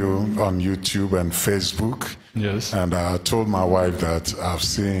watching you on YouTube and Facebook, Yes. and I told my wife that I've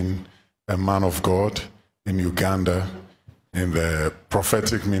seen a man of God in Uganda in the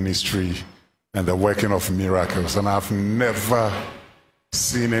prophetic ministry and the working of miracles, and I've never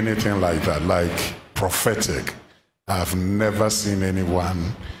seen anything like that, like prophetic. I've never seen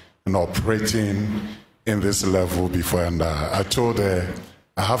anyone operating in this level before, and I told her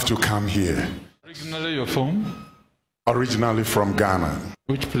I have to come here. Originally you're from? Originally from Ghana.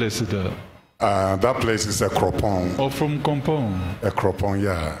 Which place is that? That place is Ekropong. Or from Kompong? Ekropong,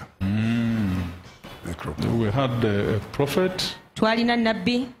 yeah. Ekropong. We had a prophet twalina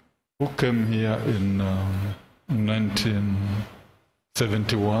nabbi who came here in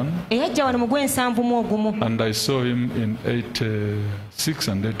 1971. eyajja wano mu gw'71 And I saw him in 86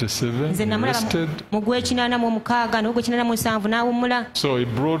 and 87. nze He namulaba rested. mu gw'86 n'ogw'87 n'awummula. So he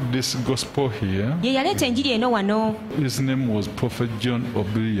brought this gospel here. ye yaleeta enjiri eno wano. His name was Prophet John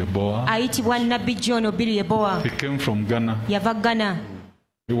Obili Yeboah. ayitibwa nabbi John Obili Yeboah. He came from Ghana. yava Ghana.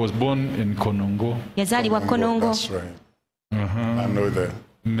 He was born in Konongo. yazaalibwa Konongo. That's right. Uh-huh. I know that.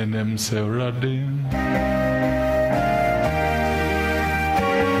 Menem Seuradin.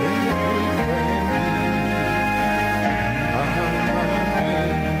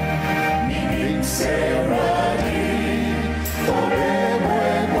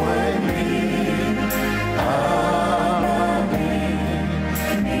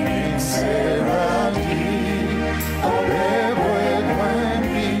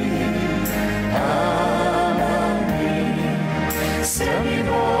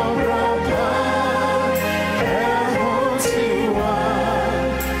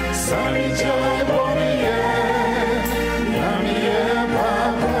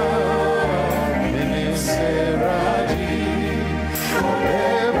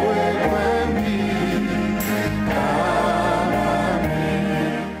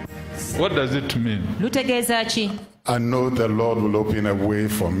 What does it mean? lutegeeza ki? I know the Lord will open a way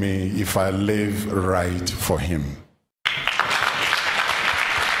for me if I live right for Him.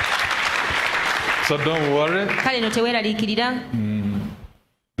 So don't worry. kale no teweeraliikirira.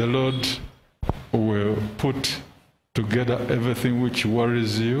 The Lord will put together everything which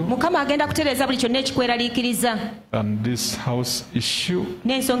worries you. mukama agenda kutereeza buli kyonna ekikweraliikiriza. And this house issue,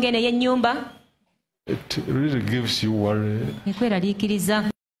 n'ensonga eno ey'ennyumba it really gives you worry.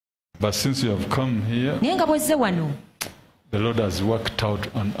 ekweraliikiriza. But since you have come here, naye nga bw'ozze wano the Lord has worked out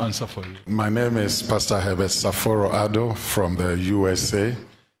an answer for you. My name is Pastor Herbert Saforo Ado from the USA,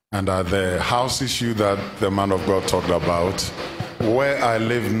 and the house issue that the man of God talked about, where I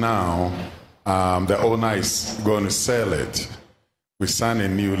live now, the owner is going to sell it. We signed a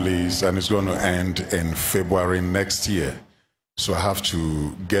new lease, and it's going to end in February next year. So I have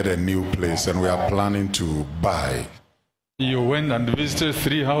to get a new place, and we are planning to buy. You went and visited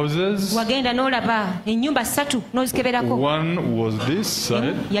 3 houses. wagenda n'olaba ennyumba 3 n'ozikeberako. One was this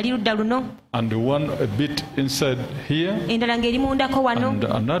side, yali ludda luno, and one a bit inside here, endala ng'eri mundako wano, and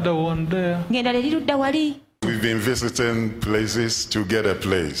another one there. ng'endala eri ludda wali. We've been visiting places to get a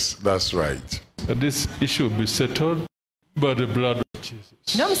place. That's right. This issue will be settled by the blood of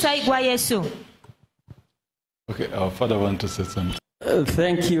Jesus. n'omusaayi gwa yesu. Okay, our father wants to say something.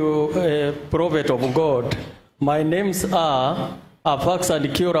 Thank you, Prophet of God. My names are Afax and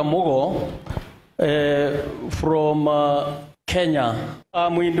Kiora Mogo from Kenya.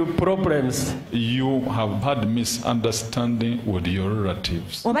 I'm into problems. You have had misunderstanding with your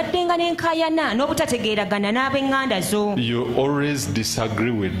relatives. Obaddenga n'enkaayana n'obutategeeragana n'ab'eŋŋanda zo. You always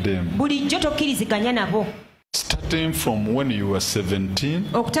disagree with them. Bulijjo tokkiriziganya nabo. Starting from when you were 17.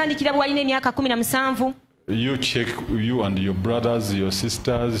 Okutandikira bwe walina emyaka 17. You check, you and your brothers, your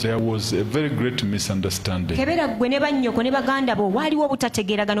sisters, there was a very great misunderstanding. Kebera gwe ne bannyoko ne baganda bo waaliwo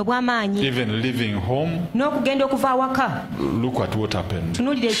obutategeeragano bw'amaanyi. Even living home. N'okugenda okuva awaka. Look at what happened.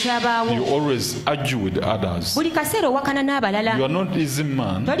 Tunuulira ekyabaawo. You always argue with others. Buli kaseera owakana n'abalala. You are not easy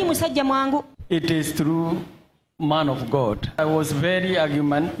man. Toli musajja mwangu. It is true, man of God. I was very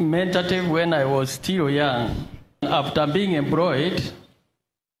argumentative when I was still young. After being employed,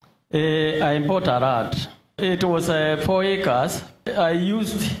 I bought a lot. It was 4 acres. I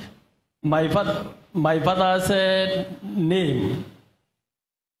used my father's name.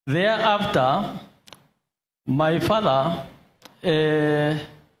 Thereafter, my father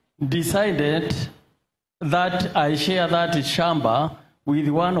decided that I share that shamba with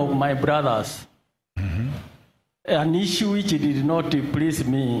one of my brothers. An issue which did not please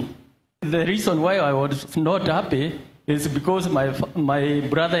me. The reason why I was not happy is because my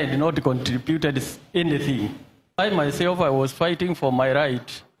brother had not contributed anything. I myself, I was fighting for my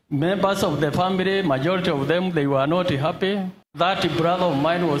right. Members of the family, majority of them, they were not happy. That brother of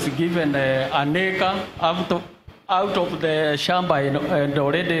mine was given an acre out of the shamba and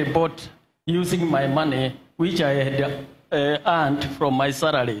already bought using my money, which I had earned from my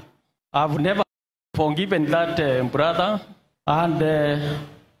salary. I've never forgiven that brother, and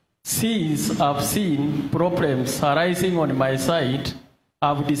since I've seen problems arising on my side,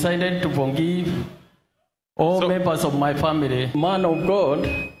 I've decided to forgive all members of my family. Man of God,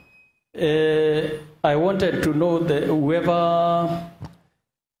 I wanted to know whoever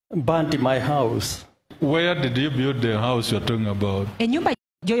burnt my house. Where did you build the house you're talking about? Ennyumba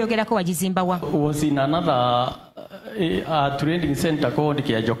gy'oyogerako wagizimba wa? Was in another trading center called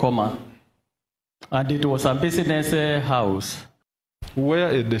Kiajokoma, and it was a business house. Where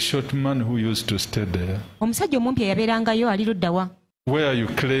is the short man who used to stay there? Omusajja omumpi eyabeerangayo ali ludda wa? Where you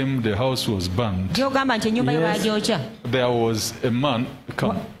claim the house was burnt. Gy'ogamba nti ennyumba yo bagyokya. There was a man.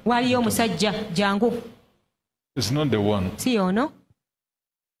 Come. Waliyo omusajja jangu. It's not the one. Si ono.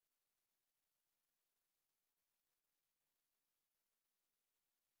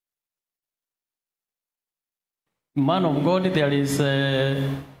 Man of God, there is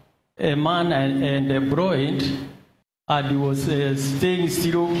a man and a bride, and he was staying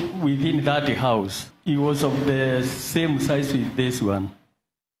still within that house. He was of the same size with this one.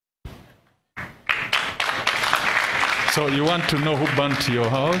 So you want to know who burnt your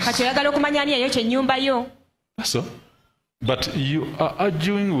house? Kati oyagala okumanya ani yayokya ennyumba yo. So, but you are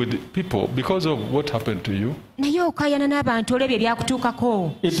arguing with people because of what happened to you. Naye okaayana n'abantu olw'ebyo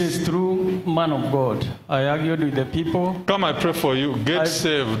ebyakutuukako. It is true, man of God. I argued with the people. Come, I pray for you. Get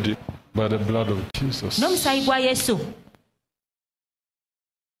saved by the blood of Jesus. N'omusaayi gwa Yesu.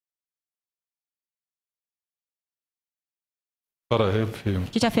 Father, help him.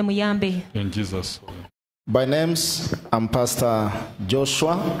 Kitaffe muyambe. In Jesus' name. By names, I'm Pastor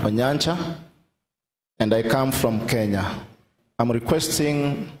Joshua Onyancha, and I come from Kenya. I'm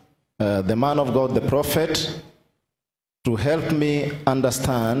requesting the man of God, the prophet, to help me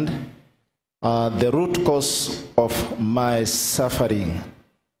understand the root cause of my suffering.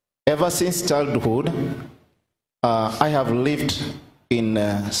 Ever since childhood, I have lived in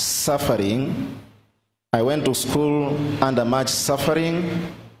suffering. I went to school under much suffering,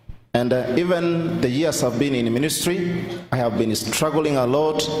 and even the years I've been in ministry, I have been struggling a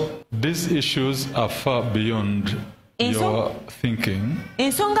lot. These issues are far beyond your thinking.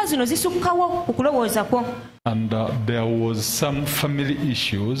 Ensonga zino zisukkawo okulowooza kwo. And there was some family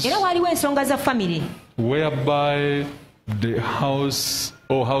issues Era waliwo ensonga za family whereby the house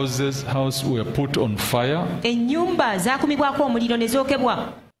or houses were put on fire. Ennyumba zaakumibwako omuliro ne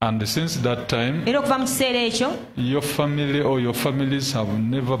zookebwa. And since that time, Era okuva mu kiseera ekyo, your family or your families have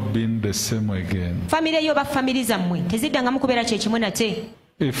never been the same again. family yo ba family zammwe teziddangamu kubeera kye kimu nate.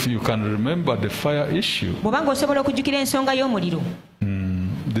 If you can remember the fire issue, bw'obanga osobola okujjukira ensonga y'omuliro.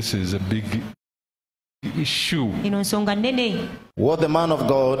 This is a big issue. Eno nsonga nnene. What the man of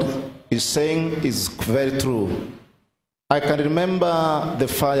God is saying is very true. I can remember the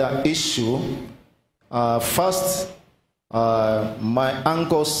fire issue. First, my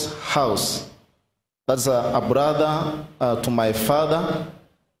uncle's house That's a brother to my father.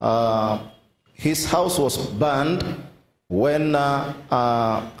 His house was burned when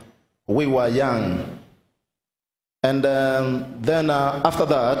we were young. And then after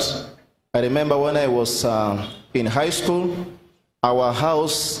that, I remember when I was in high school, our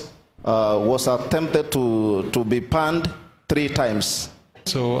house was attempted to be burned 3 times.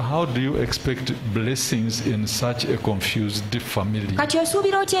 So how do you expect blessings in such a confused family?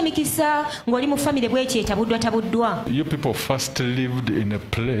 You people first lived in a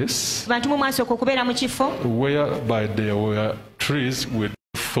place whereby there were trees with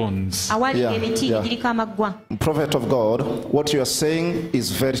thorns. Prophet of God, what you are saying is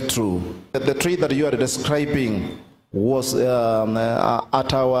very true. The tree that you are describing was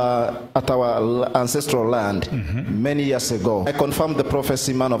at our ancestral land many years ago. I confirm the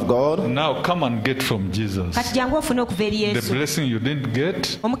prophecy, man of God. Now come and get from Jesus. The blessing you didn't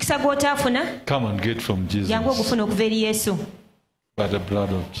get, come and get from Jesus. By the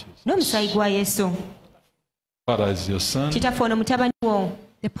blood of Jesus. Father is your son.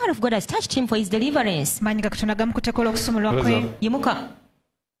 The power of God has touched him for his deliverance.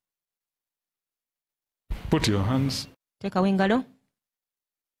 Put your hands. Take a wingalo.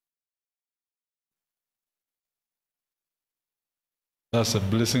 That's a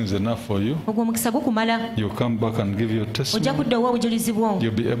blessing enough for you. You come back and give your testimony.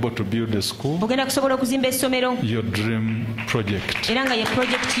 You'll be able to build a school. Your dream project.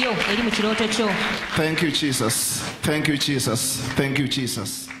 Thank you, Jesus. Thank you, Jesus. Thank you,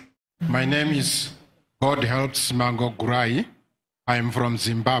 Jesus. My name is God Helps Mango Gurai. I am from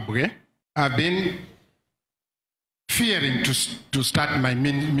Zimbabwe. I've been fearing to start my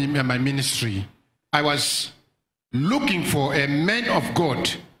ministry. I was looking for a man of God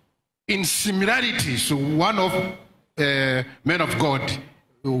in similarities to one of men of God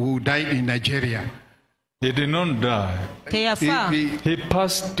who died in Nigeria. He did not die. He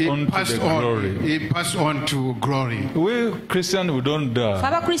passed on to the glory. He passed on to glory. We Christians, we don't die.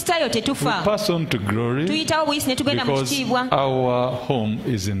 We pass on to glory because our home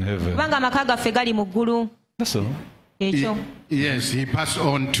is in heaven. That's all. Yes, he passed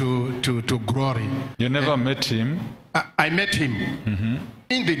on to glory. You never met him? I met him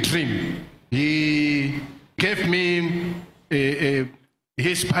in the dream. He gave me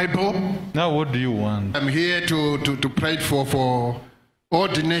his Bible. Now what do you want? I'm here to pray for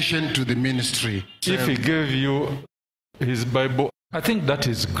ordination to the ministry. If he gave you his Bible, I think that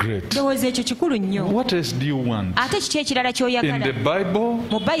is great. What else do you want? In the Bible,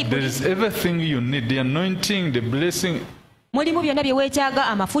 there is everything you need. The anointing, the blessing. I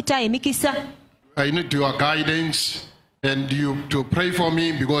need your guidance and you to pray for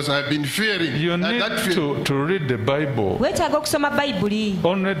me because I've been fearing. You need to read the Bible.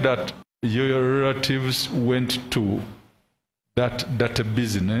 Only that your relatives went to that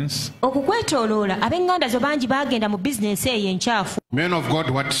business. Man of God,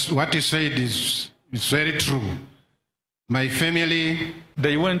 what he said is very true. My family,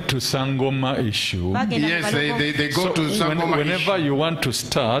 they went to Sangoma issue. Yes, they go to Sangoma whenever issue. You want to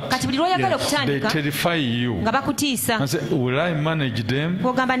start, they terrify you and say, will I manage them?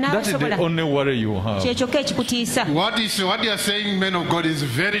 That is the only worry you have. What you are saying, man of God, is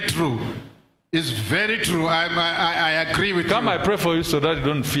very true. It's very true. I agree with you. Come, I pray for you so that you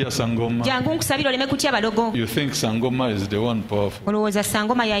don't fear Sangoma. You think Sangoma is the one powerful.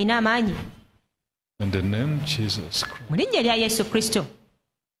 In the name of Jesus Christ.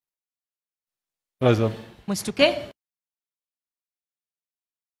 Rise up.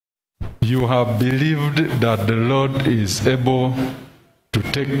 You have believed that the Lord is able to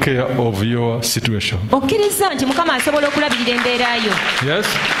take care of your situation. Yes?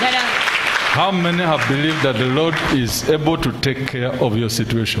 How many have believed that the Lord is able to take care of your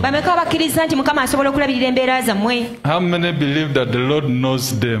situation? How many believe that the Lord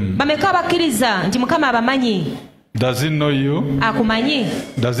knows them? Does he know you?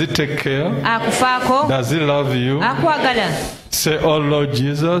 Does he take care? Does he love you? Say, oh Lord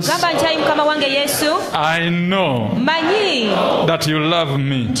Jesus, I know that you love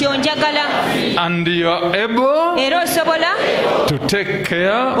me and you are able to take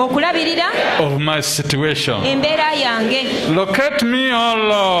care of my situation. Locate me, oh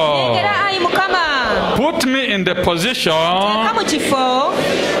Lord. Put me in the position.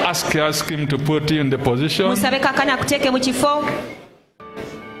 Ask him to put you in the position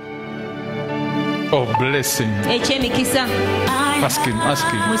of blessing. Ask him.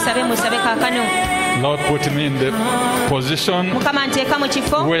 Lord, put me in the position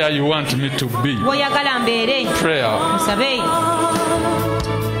where you want me to be. Prayer.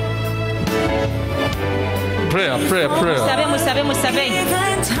 Prayer. musabe musabe musabe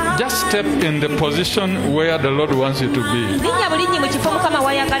Just step in the position where the Lord wants you to be. linnya bulinyi mu kifo mukama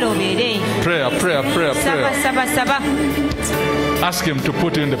wayagala obeere Prayer. saba Ask him to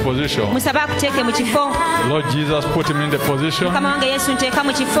put you in the position. musabe akuteeke mu kifo Lord Jesus, put him in the position mukama wange yesu nteeka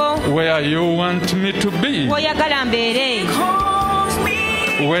mu kifo where you want me to be, w'oyagala mbeere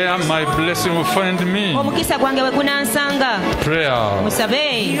where my blessing will find me. omukisa gwange we gunansanga Prayer.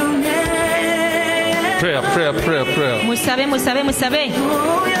 musabe musabe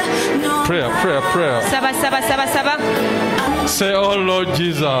Prayer. saba Say, oh Lord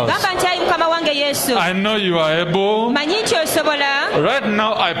Jesus, gamba nti ayi mukama wange yesu I know you are able. manyi nti osobola Right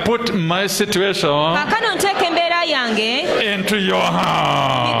now I put my situation kaakano nteeka embeera yange into your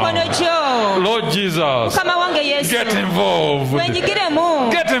hand. mikono gyo Lord Jesus, mukama wange yesu get involved. wenyigiremu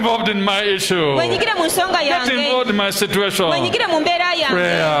Get involved in my issue. wenyigire mu nsonga Get yange involved in my situation. wenyigire mu mbeera yange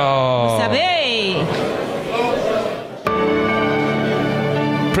Prayer. musabe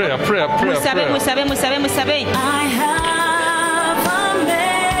Prayer. musabe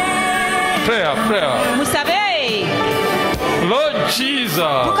Prayer. musabe Lord Jesus,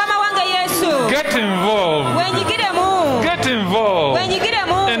 mukama wange yesu get involved. wenyigiremu Get involved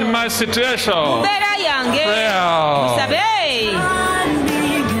wenyigiremu in my situation. mbeera yange Prayer. musabe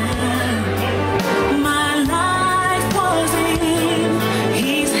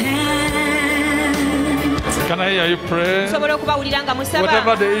Can I hear you pray? nsobola okubawulira nga musaba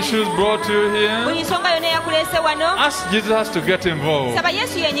Whatever the issues brought you here, buli nsonga yonna eyakuleese wano ask Jesus to get involved. saba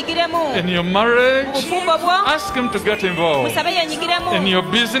yesu yenyigiremu In your marriage, mu bufumbo bwo ask him to get involved. musabe yenyigiremu In your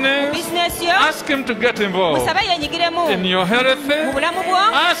business, bizinesi yo ask him to get involved. musabe yenyigiremu In your health, mu bulamu bwo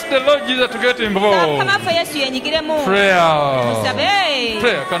ask the Lord Jesus to get saba involved. mukama waffe yesu yenyigiremu Prayer. musabe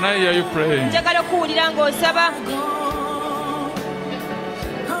Prayer. Can I hear you praying? njagala okuwulira ng'osaba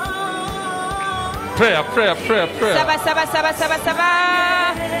Prayer. saba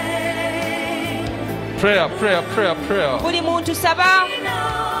Prayer. buli muntu saba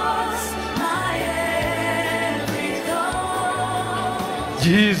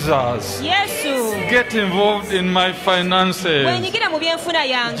Jesus, yesu get involved in my finances. wenyigire mu byenfuna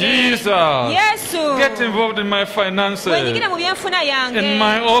yange Jesus, yesu get involved in my finances. wenyigire mu byenfuna yange In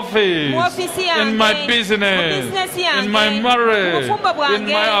my office, mu ofisi yange in my mu business, bizinesi yange in my mu marriage, bufumbo bwange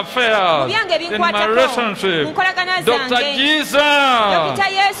in my mu affairs, byange in my ebinkwatako mu relationship. nkolagana Dr. zange Jesus, dokita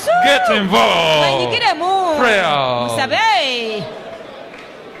yesu get involved. wenyigiremu Prayer. musabe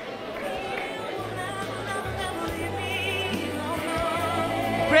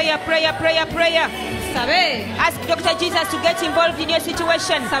prayer. sabe Ask Dr. Jesus to get involved in your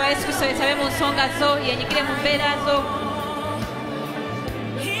situation. saba yesu kristo yesabe mu nsonga zo yenyigire mu mbeera zo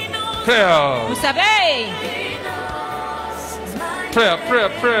Prayer. Musabe. Prayer.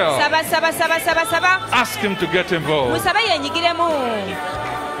 Saba. Ask him to get involved. Musabe yenyigiremu.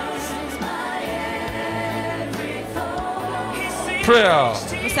 Prayer.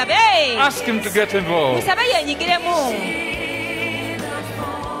 Musabe. Ask him to get involved. Musabe yenyigiremu.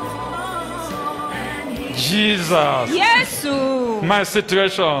 Jesus. Yesu. My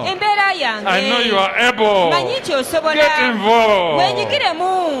situation. Embeera yange. I know you are able. Manyi nti osobola. Get involved.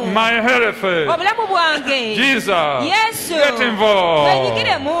 Wenyigiremu. My health. Obulamu bwange. Jesus. Yesu. Get involved.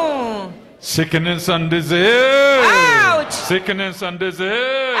 Wenyigiremu. Sickness and disease. Out. Sickness and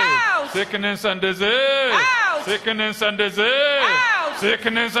disease. Out. Sickness and disease. Out. Sickness and disease. Out.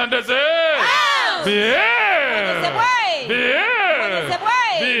 Sickness and disease. Out. Be healed. Wenyezebwe. Be healed. Wenyezebwe.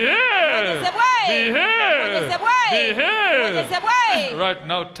 Be healed. Wenyezebwe. Be healed. Wenyezebwe. Be healed. Wenyezebwe. Right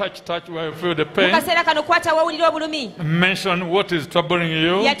now, touch where you feel the pain. Mu kaseera kano kwata wawulira obulumi. Mention what is troubling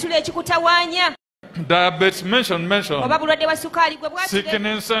you. Yatula ekikutawaanya. Diabetes, mention. Oba bulwadde bwa sukaali gwe bwatule.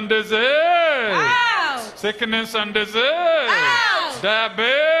 Sickness and disease. Out. Sickness and disease. Out.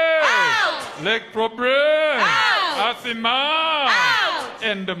 Diabetes. Out. Leg problem. Out. Asthma. Out.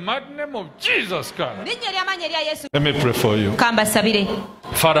 In the mighty name of Jesus Christ. Linnya ly'amaanyi erya Yesu. Let me pray for you. Kambasabire.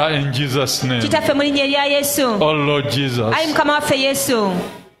 Father, in Jesus' name. Kitaffe mu linnya erya Yesu. Oh Lord Jesus. Ayi Mukama waffe Yesu.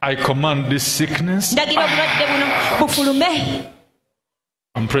 I command this sickness. Ndagira obulwadde buno bufulume.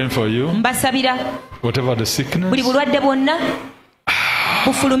 I'm praying for you. Mbasabira. Whatever the sickness. Buli bulwadde bwonna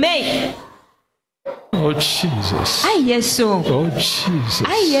bufulume. Oh Jesus. Ayi Yesu. Oh Jesus.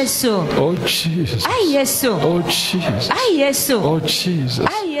 Ayi Yesu. Oh Jesus. Ayi Yesu. Oh Jesus. Ayi Yesu. Oh Jesus.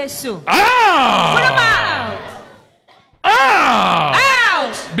 Ayi Yesu. Ah! Fuluma. Ah!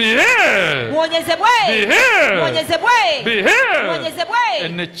 Out. Be healed. Be healed. Be healed. muwonyezebwe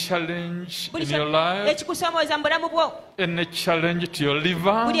Any challenge buli in your life, ekikusoomooza mu bulamu bwo any challenge to your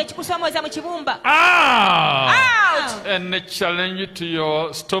liver, buli ekikusoomooza mu kibumba out. Any challenge to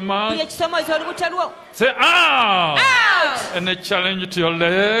your stomach, buli ekisoomooza olubuto lwo say out. out Any challenge to your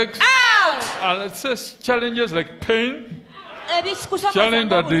legs, out it says challenges like pain, ebikusoomooza challenge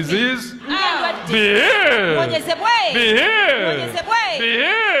the disease, be healed. muwonyezebwe Be healed. muwonyezebwe Be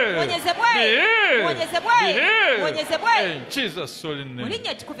healed. muwonyezebwe Be healed. muwonyezebwe Be healed. muwonyezebwe In Jesus' holy mu name.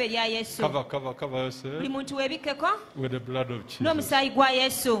 linnya ettukuvu erya yesu Cover yourself buli muntu weebikkeko with the blood of Jesus. n'omusaayi gwa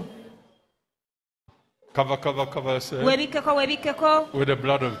yesu Cover yourself weebikkeko with the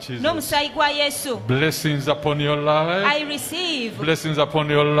blood of Jesus. n'omusaayi gwa yesu Blessings upon your life. I receive Blessings upon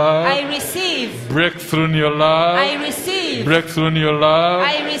your life. I receive Breakthrough in your life. I receive Breakthrough in your life.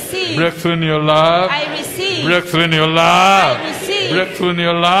 I receive Breakthrough in your life. I receive Breakthrough in your life. I receive Breakthrough in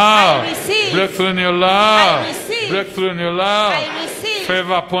your life. I receive Breakthrough in your I life. receive Breakthrough in your life. I receive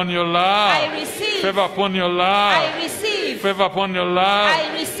Favor upon your life. I receive Favor upon your life. I receive Favor upon your life.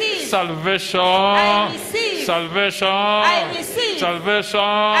 I receive Salvation. I receive Salvation. I receive Salvation.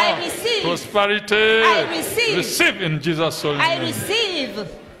 I receive Prosperity. I receive Receive in Jesus' holy I name. receive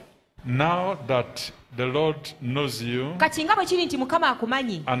Now that the Lord knows you kati nga bwe kiri nti mukama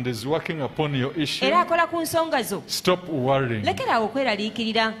akumanyi and is working upon your issue, era akola ku nsonga zo stop worrying. lekeraawo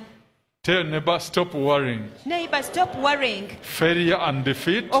okweraliikirira Tell your neighbor, stop worrying. neighbor stop worrying Failure and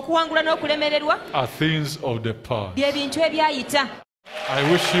defeat okuwangula n'okulemererwa are things of the past. bye bintu ebyayita I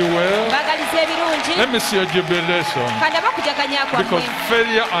wish you well. baagaliza ebirungi Let me see your jubilation. kandaba okujaganya Because kwammwe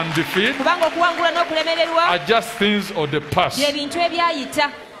failure and defeat kubanga okuwangula n'okulemererwa are just things of the past. bye bintu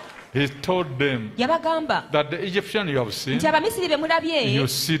ebyayita He told them yabagamba that the Egyptian you have seen, nti abamisiri be mulabye you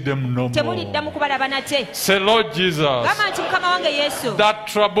see them no more. temuliddamu kubalaba nate Say, Lord Jesus, gamba nti mukama wange yesu that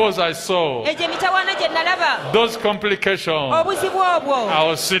troubles I saw, egyo emitawaana gye nalaba those complications, obuzibu obwo I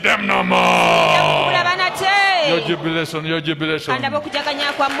will see them no more. kulaba nate Your jubilation, your jubilation, kandaba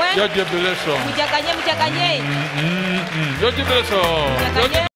okujaganya kwammwe your jubilation, mujaganye your jubilation.